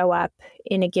want to show up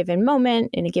in a given moment,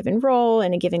 in a given role,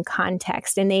 in a given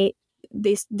context. And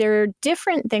they're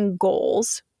different than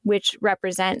goals, which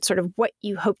represent sort of what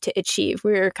you hope to achieve.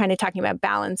 We were kind of talking about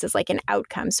balance as like an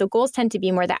outcome. So goals tend to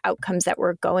be more the outcomes that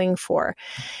we're going for.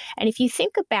 And if you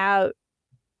think about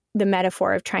the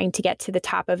metaphor of trying to get to the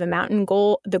top of a mountain,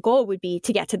 the goal would be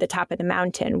to get to the top of the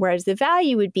mountain, whereas the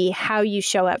value would be how you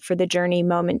show up for the journey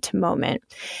moment to moment.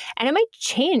 And it might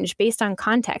change based on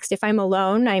context. If I'm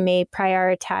alone, I may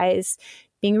prioritize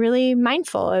being really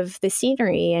mindful of the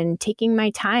scenery and taking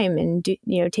my time and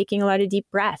taking a lot of deep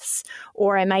breaths.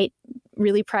 Or I might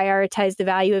really prioritize the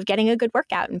value of getting a good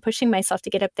workout and pushing myself to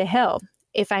get up the hill.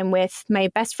 If I'm with my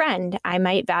best friend, I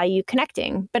might value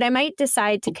connecting, but I might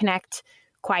decide to connect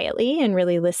quietly and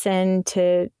really listen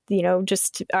to,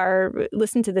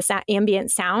 listen to the ambient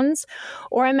sounds,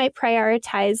 or I might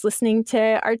prioritize listening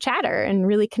to our chatter and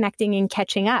really connecting and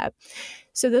catching up.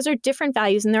 So those are different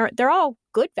values, and they're all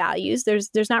good values.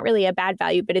 There's not really a bad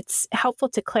value, but it's helpful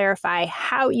to clarify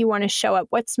how you want to show up,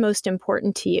 what's most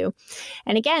important to you.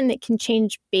 And again, it can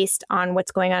change based on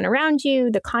what's going on around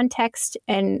you, the context,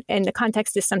 and the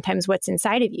context is sometimes what's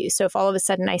inside of you. So if all of a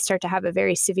sudden I start to have a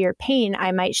very severe pain,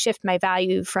 I might shift my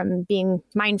value from being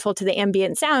mindful to the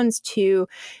ambient sounds to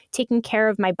taking care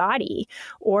of my body.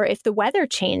 Or if the weather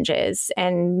changes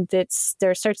and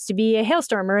there starts to be a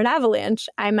hailstorm or an avalanche,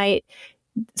 I might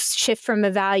shift from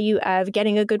a value of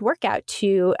getting a good workout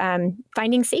to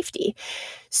finding safety.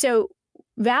 So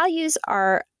values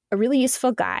are a really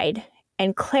useful guide,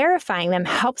 and clarifying them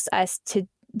helps us to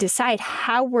decide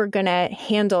how we're going to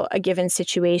handle a given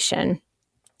situation.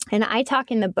 And I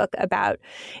talk in the book about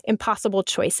impossible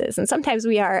choices. And sometimes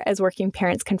we are, as working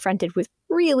parents, confronted with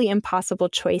really impossible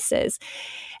choices.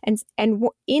 And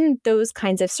in those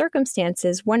kinds of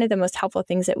circumstances, one of the most helpful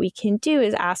things that we can do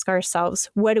is ask ourselves,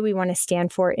 what do we want to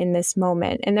stand for in this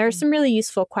moment? And there are some really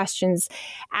useful questions,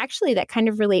 actually, that kind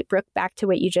of relate, Brooke, back to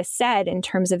what you just said in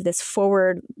terms of this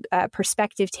forward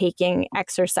perspective-taking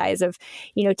exercise of,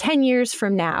 10 years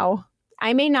from now,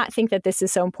 I may not think that this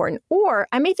is so important, or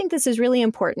I may think this is really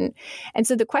important. And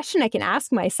so the question I can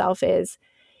ask myself is,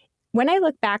 when I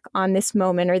look back on this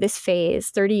moment or this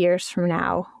phase 30 years from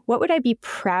now, what would I be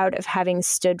proud of having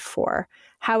stood for?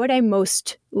 How would I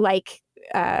most like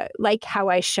how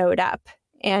I showed up?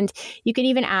 And you can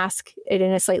even ask it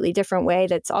in a slightly different way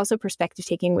that's also perspective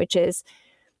taking, which is,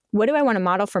 what do I want to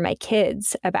model for my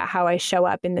kids about how I show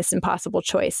up in this impossible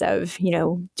choice of,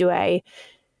 do I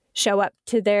show up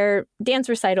to their dance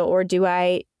recital, or do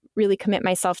I really commit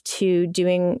myself to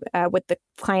doing what the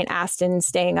client asked and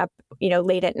staying up,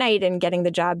 late at night and getting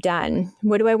the job done?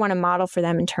 What do I want to model for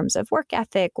them in terms of work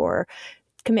ethic or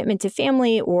commitment to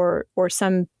family, or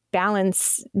some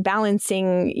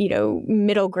balancing,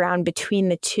 middle ground between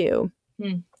the two?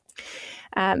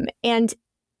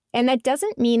 And that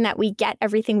doesn't mean that we get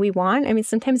everything we want. I mean,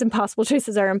 sometimes impossible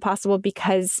choices are impossible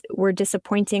because we're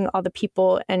disappointing all the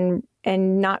people and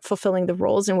not fulfilling the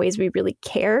roles in ways we really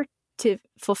care to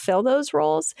fulfill those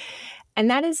roles. And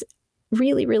that is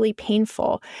really, really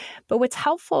painful. But what's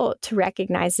helpful to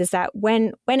recognize is that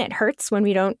when it hurts, when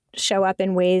we don't show up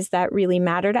in ways that really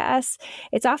matter to us,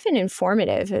 it's often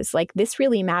informative. It's like, this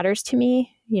really matters to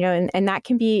me, and that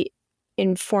can be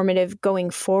informative going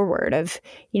forward of,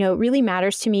 it really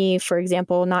matters to me, for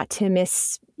example, not to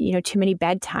miss, too many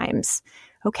bedtimes.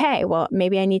 Okay, well,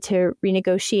 maybe I need to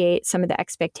renegotiate some of the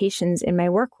expectations in my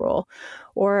work role.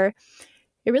 Or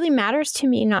it really matters to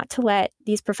me not to let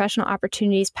these professional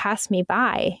opportunities pass me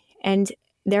by. And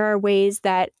there are ways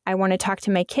that I want to talk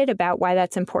to my kid about why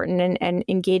that's important, and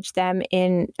engage them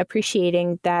in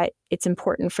appreciating that it's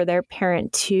important for their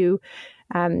parent to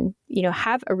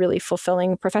have a really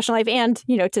fulfilling professional life and,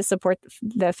 to support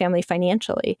the family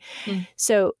financially.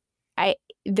 So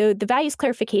the values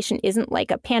clarification isn't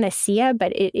like a panacea,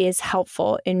 but it is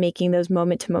helpful in making those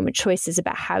moment-to-moment choices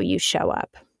about how you show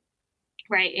up.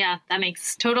 Right. Yeah, that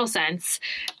makes total sense.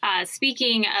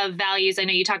 Speaking of values, I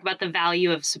know you talk about the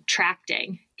value of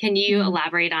subtracting. Can you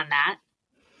elaborate on that?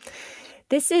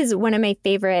 This is one of my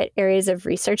favorite areas of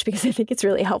research because I think it's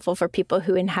really helpful for people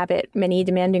who inhabit many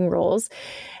demanding roles.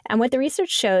 And what the research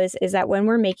shows is that when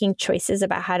we're making choices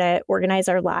about how to organize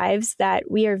our lives, that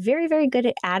we are very, very good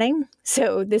at adding.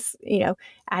 So this,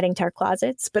 adding to our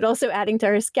closets, but also adding to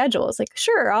our schedules. Like,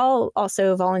 sure, I'll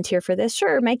also volunteer for this.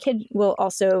 Sure, my kid will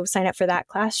also sign up for that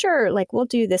class. Sure, like we'll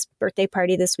do this birthday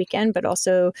party this weekend, but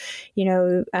also,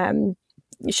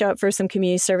 show up for some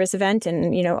community service event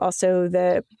and, also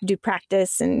do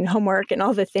practice and homework and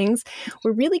all the things.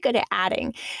 We're really good at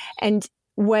adding. And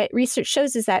what research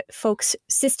shows is that folks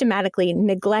systematically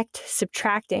neglect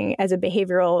subtracting as a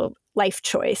behavioral life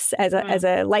choice, as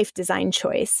a life design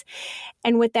choice.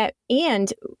 And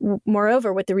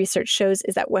moreover, what the research shows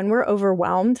is that when we're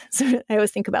overwhelmed, so I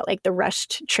always think about like the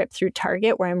rushed trip through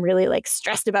Target where I'm really like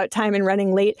stressed about time and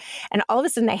running late, and all of a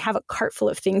sudden I have a cart full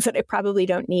of things that I probably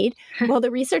don't need. Well,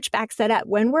 the research backs that up.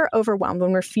 When we're overwhelmed,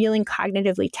 when we're feeling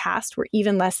cognitively tasked, we're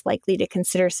even less likely to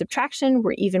consider subtraction.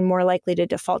 We're even more likely to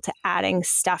default to adding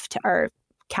stuff to our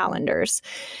calendars.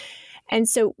 And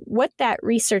so what that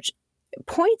research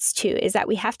points to is that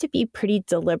we have to be pretty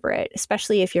deliberate,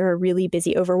 especially if you're a really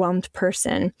busy, overwhelmed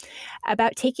person,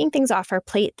 about taking things off our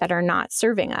plate that are not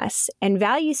serving us. And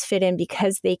values fit in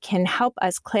because they can help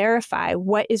us clarify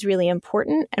what is really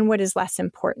important and what is less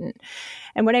important.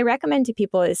 And what I recommend to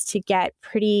people is to get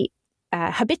pretty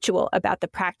habitual about the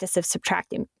practice of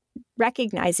subtracting,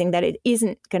 recognizing that it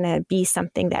isn't going to be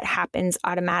something that happens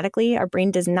automatically. Our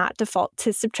brain does not default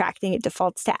to subtracting, it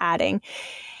defaults to adding.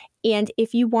 And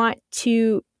if you want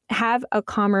to have a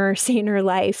calmer, saner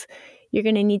life, you're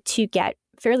going to need to get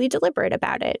fairly deliberate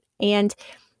about it. And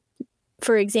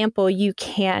for example, you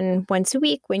can once a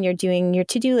week when you're doing your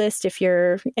to-do list, if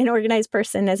you're an organized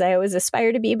person, as I always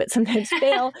aspire to be, but sometimes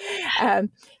fail,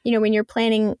 when you're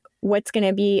planning what's going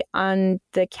to be on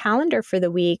the calendar for the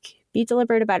week, be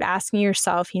deliberate about asking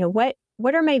yourself, what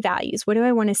what are my values? What do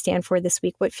I want to stand for this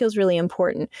week? What feels really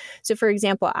important? So for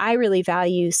example, I really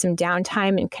value some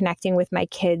downtime and connecting with my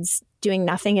kids, doing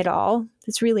nothing at all.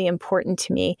 That's really important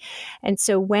to me. And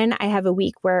so when I have a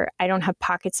week where I don't have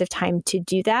pockets of time to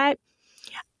do that,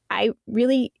 I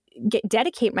really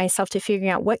dedicate myself to figuring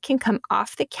out what can come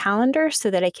off the calendar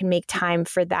so that I can make time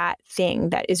for that thing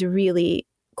that is really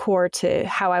core to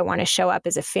how I want to show up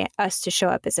as us to show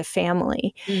up as a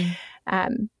family.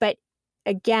 But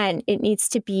again, it needs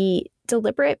to be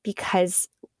deliberate because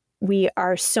we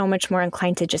are so much more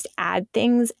inclined to just add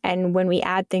things. And when we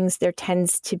add things, there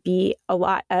tends to be a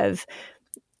lot of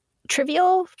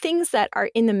trivial things that are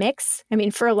in the mix. I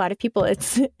mean, for a lot of people,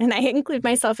 and I include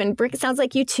myself in, Brick, it sounds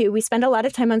like you too. We spend a lot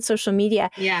of time on social media.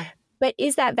 Yeah. But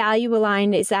is that value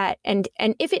aligned? Is that, and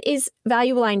if it is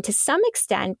value aligned to some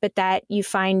extent, but that you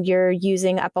find you're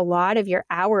using up a lot of your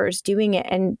hours doing it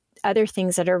and other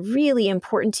things that are really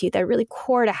important to you, that are really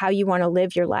core to how you want to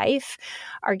live your life,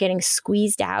 are getting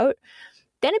squeezed out,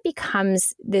 then it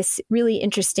becomes this really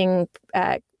interesting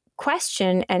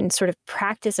question and sort of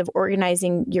practice of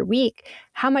organizing your week.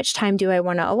 How much time do I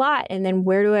want to allot? And then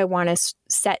where do I want to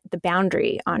set the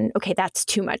boundary on, okay, that's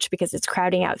too much because it's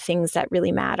crowding out things that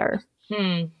really matter.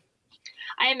 I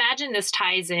imagine this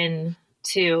ties in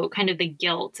to kind of the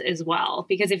guilt as well,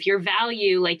 because if your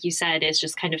value, like you said, is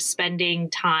just kind of spending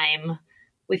time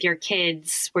with your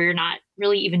kids where you're not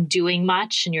really even doing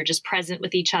much and you're just present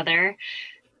with each other,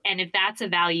 and if that's a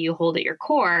value you hold at your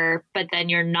core, but then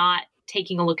you're not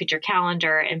taking a look at your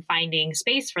calendar and finding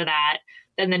space for that,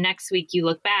 then the next week you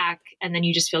look back and then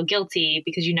you just feel guilty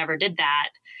because you never did that.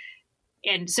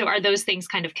 And so are those things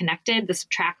kind of connected, the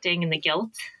subtracting and the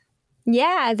guilt?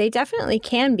 Yeah, they definitely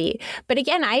can be. But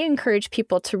again, I encourage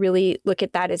people to really look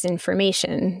at that as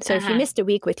information. So if you missed a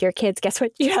week with your kids, guess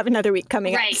what? You have another week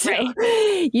coming up. So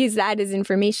use that as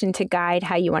information to guide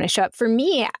how you want to show up. For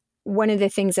me, one of the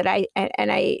things that I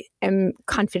am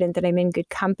confident that I'm in good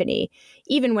company,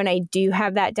 even when I do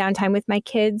have that downtime with my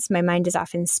kids, my mind is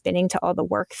often spinning to all the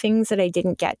work things that I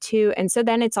didn't get to. And so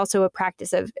then it's also a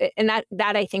practice of, and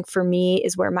that I think for me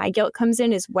is where my guilt comes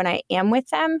in, is when I am with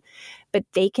them, but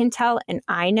they can tell and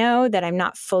I know that I'm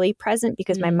not fully present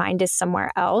because my mind is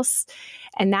somewhere else.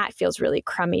 And that feels really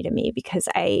crummy to me because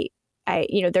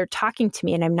they're talking to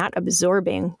me and I'm not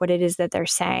absorbing what it is that they're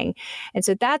saying. And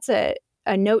so that's a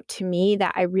note to me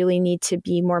that I really need to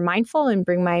be more mindful and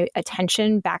bring my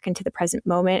attention back into the present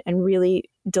moment and really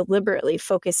deliberately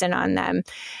focus in on them.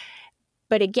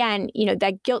 But again,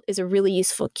 that guilt is a really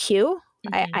useful cue.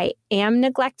 I am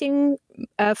neglecting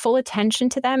full attention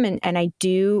to them, and I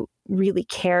do really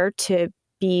care to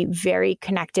be very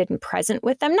connected and present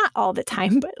with them. Not all the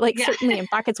time, but certainly in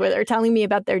pockets where they're telling me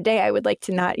about their day, I would like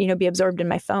to not, be absorbed in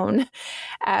my phone.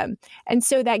 And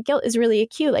so that guilt is really a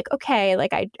cue,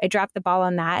 I dropped the ball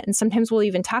on that. And sometimes we'll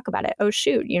even talk about it. Oh,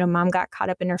 shoot, mom got caught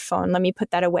up in her phone. Let me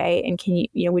put that away. And can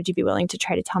you, would you be willing to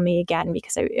try to tell me again?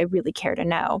 Because I really care to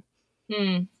know.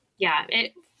 Yeah.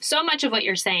 So much of what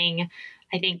you're saying,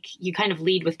 I think you kind of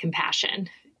lead with compassion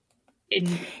in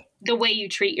the way you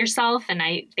treat yourself. And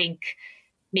I think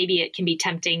maybe it can be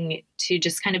tempting to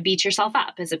just kind of beat yourself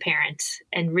up as a parent.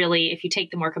 And really, if you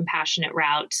take the more compassionate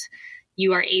route,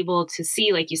 you are able to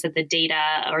see, like you said, the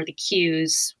data or the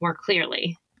cues more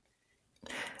clearly.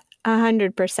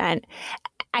 100%.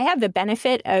 I have the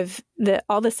benefit of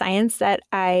all the science that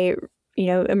I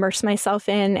immerse myself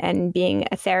in and being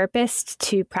a therapist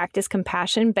to practice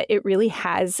compassion, but it really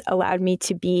has allowed me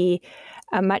to be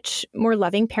a much more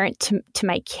loving parent to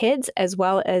my kids, as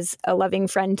well as a loving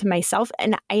friend to myself.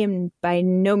 And I am by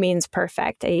no means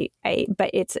perfect.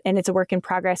 But it's a work in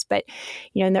progress. But,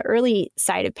 in the early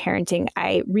side of parenting,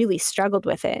 I really struggled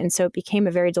with it. And so it became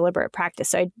a very deliberate practice.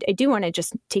 So I do want to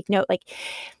just take note,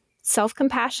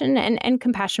 self-compassion and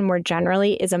compassion more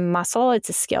generally is a muscle. It's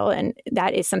a skill. And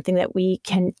that is something that we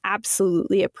can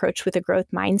absolutely approach with a growth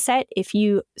mindset. If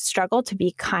you struggle to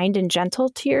be kind and gentle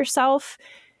to yourself,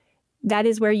 that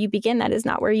is where you begin. That is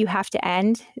not where you have to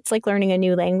end. It's like learning a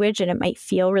new language, and it might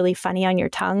feel really funny on your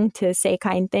tongue to say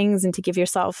kind things and to give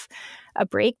yourself a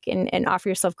break and offer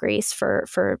yourself grace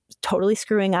for totally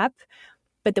screwing up.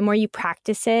 But the more you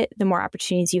practice it, the more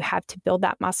opportunities you have to build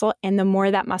that muscle. And the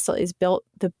more that muscle is built,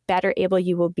 the better able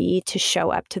you will be to show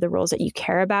up to the roles that you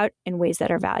care about in ways that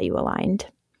are value aligned.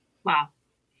 Wow.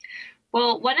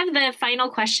 Well, one of the final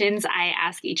questions I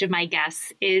ask each of my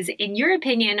guests is, in your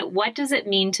opinion, what does it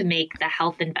mean to make the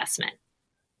health investment?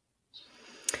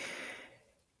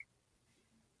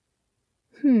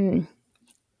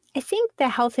 I think the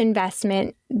health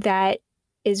investment that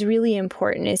is really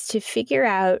important is to figure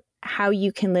out how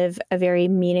you can live a very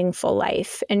meaningful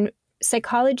life. And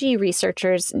psychology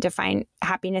researchers define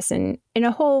happiness in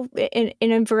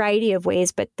a variety of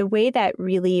ways, but the way that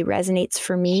really resonates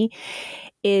for me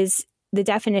is the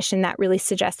definition that really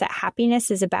suggests that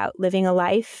happiness is about living a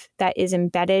life that is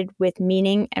embedded with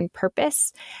meaning and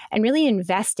purpose, and really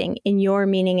investing in your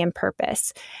meaning and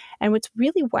purpose. And what's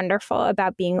really wonderful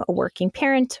about being a working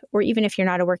parent, or even if you're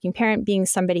not a working parent, being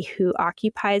somebody who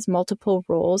occupies multiple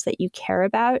roles that you care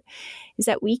about, is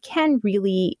that we can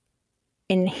really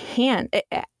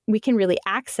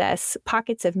access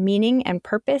pockets of meaning and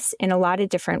purpose in a lot of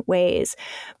different ways,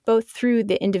 both through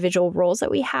the individual roles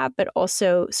that we have, but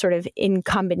also sort of in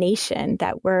combination,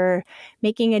 that we're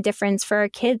making a difference for our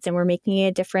kids, and we're making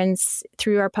a difference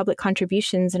through our public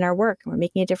contributions in our work. And we're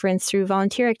making a difference through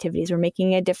volunteer activities. We're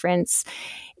making a difference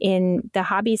in the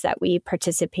hobbies that we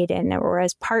participate in, or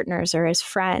as partners or as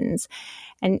friends.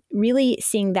 And really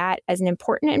seeing that as an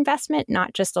important investment,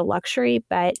 not just a luxury,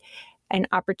 but an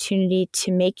opportunity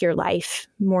to make your life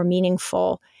more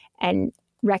meaningful, and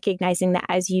recognizing that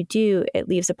as you do, it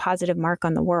leaves a positive mark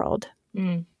on the world.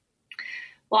 Mm.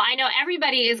 Well, I know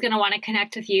everybody is going to want to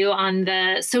connect with you on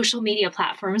the social media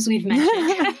platforms we've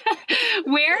mentioned.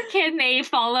 Where can they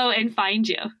follow and find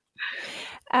you?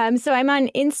 So I'm on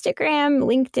Instagram,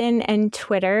 LinkedIn, and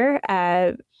Twitter.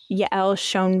 Yael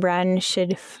Schonbrun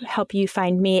should help you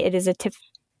find me. It is a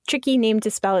tricky name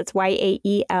to spell. It's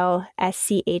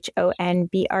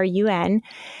YaelSchonbrun.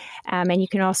 And you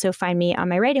can also find me on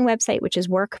my writing website, which is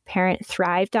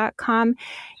workparentthrive.com.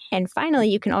 And finally,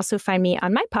 you can also find me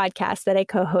on my podcast that I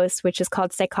co-host, which is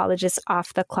called Psychologists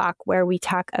Off the Clock, where we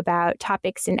talk about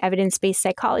topics in evidence-based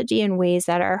psychology in ways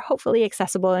that are hopefully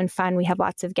accessible and fun. We have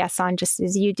lots of guests on, just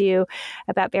as you do,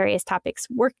 about various topics.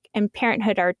 Work and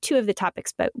parenthood are two of the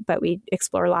topics, but we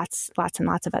explore lots and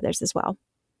lots of others as well.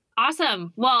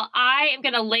 Awesome. Well, I am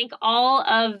going to link all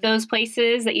of those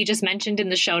places that you just mentioned in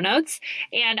the show notes.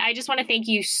 And I just want to thank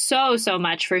you so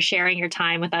much for sharing your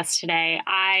time with us today.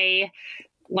 I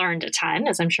learned a ton,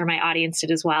 as I'm sure my audience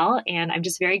did as well. And I'm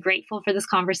just very grateful for this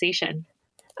conversation.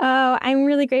 Oh, I'm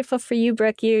really grateful for you,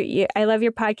 Brooke. I love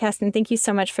your podcast, and thank you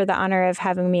so much for the honor of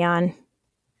having me on.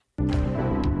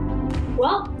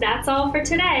 Well, that's all for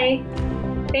today.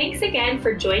 Thanks again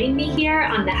for joining me here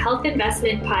on the Health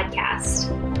Investment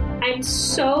Podcast. I'm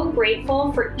so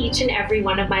grateful for each and every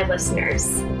one of my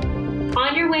listeners.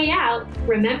 On your way out,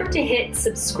 remember to hit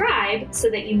subscribe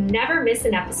so that you never miss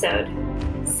an episode.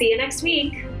 See you next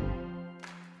week.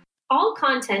 All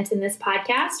content in this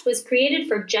podcast was created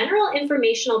for general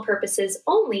informational purposes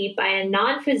only by a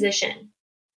non-physician.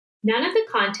 None of the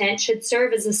content should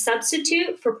serve as a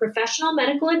substitute for professional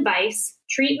medical advice,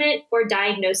 treatment, or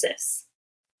diagnosis.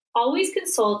 Always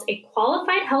consult a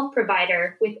qualified health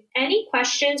provider with any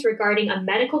questions regarding a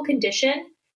medical condition,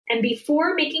 and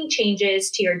before making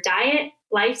changes to your diet,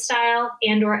 lifestyle,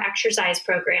 and/or exercise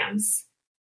programs.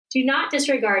 Do not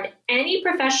disregard any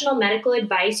professional medical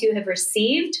advice you have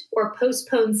received or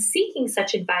postpone seeking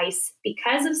such advice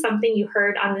because of something you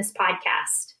heard on this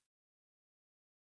podcast.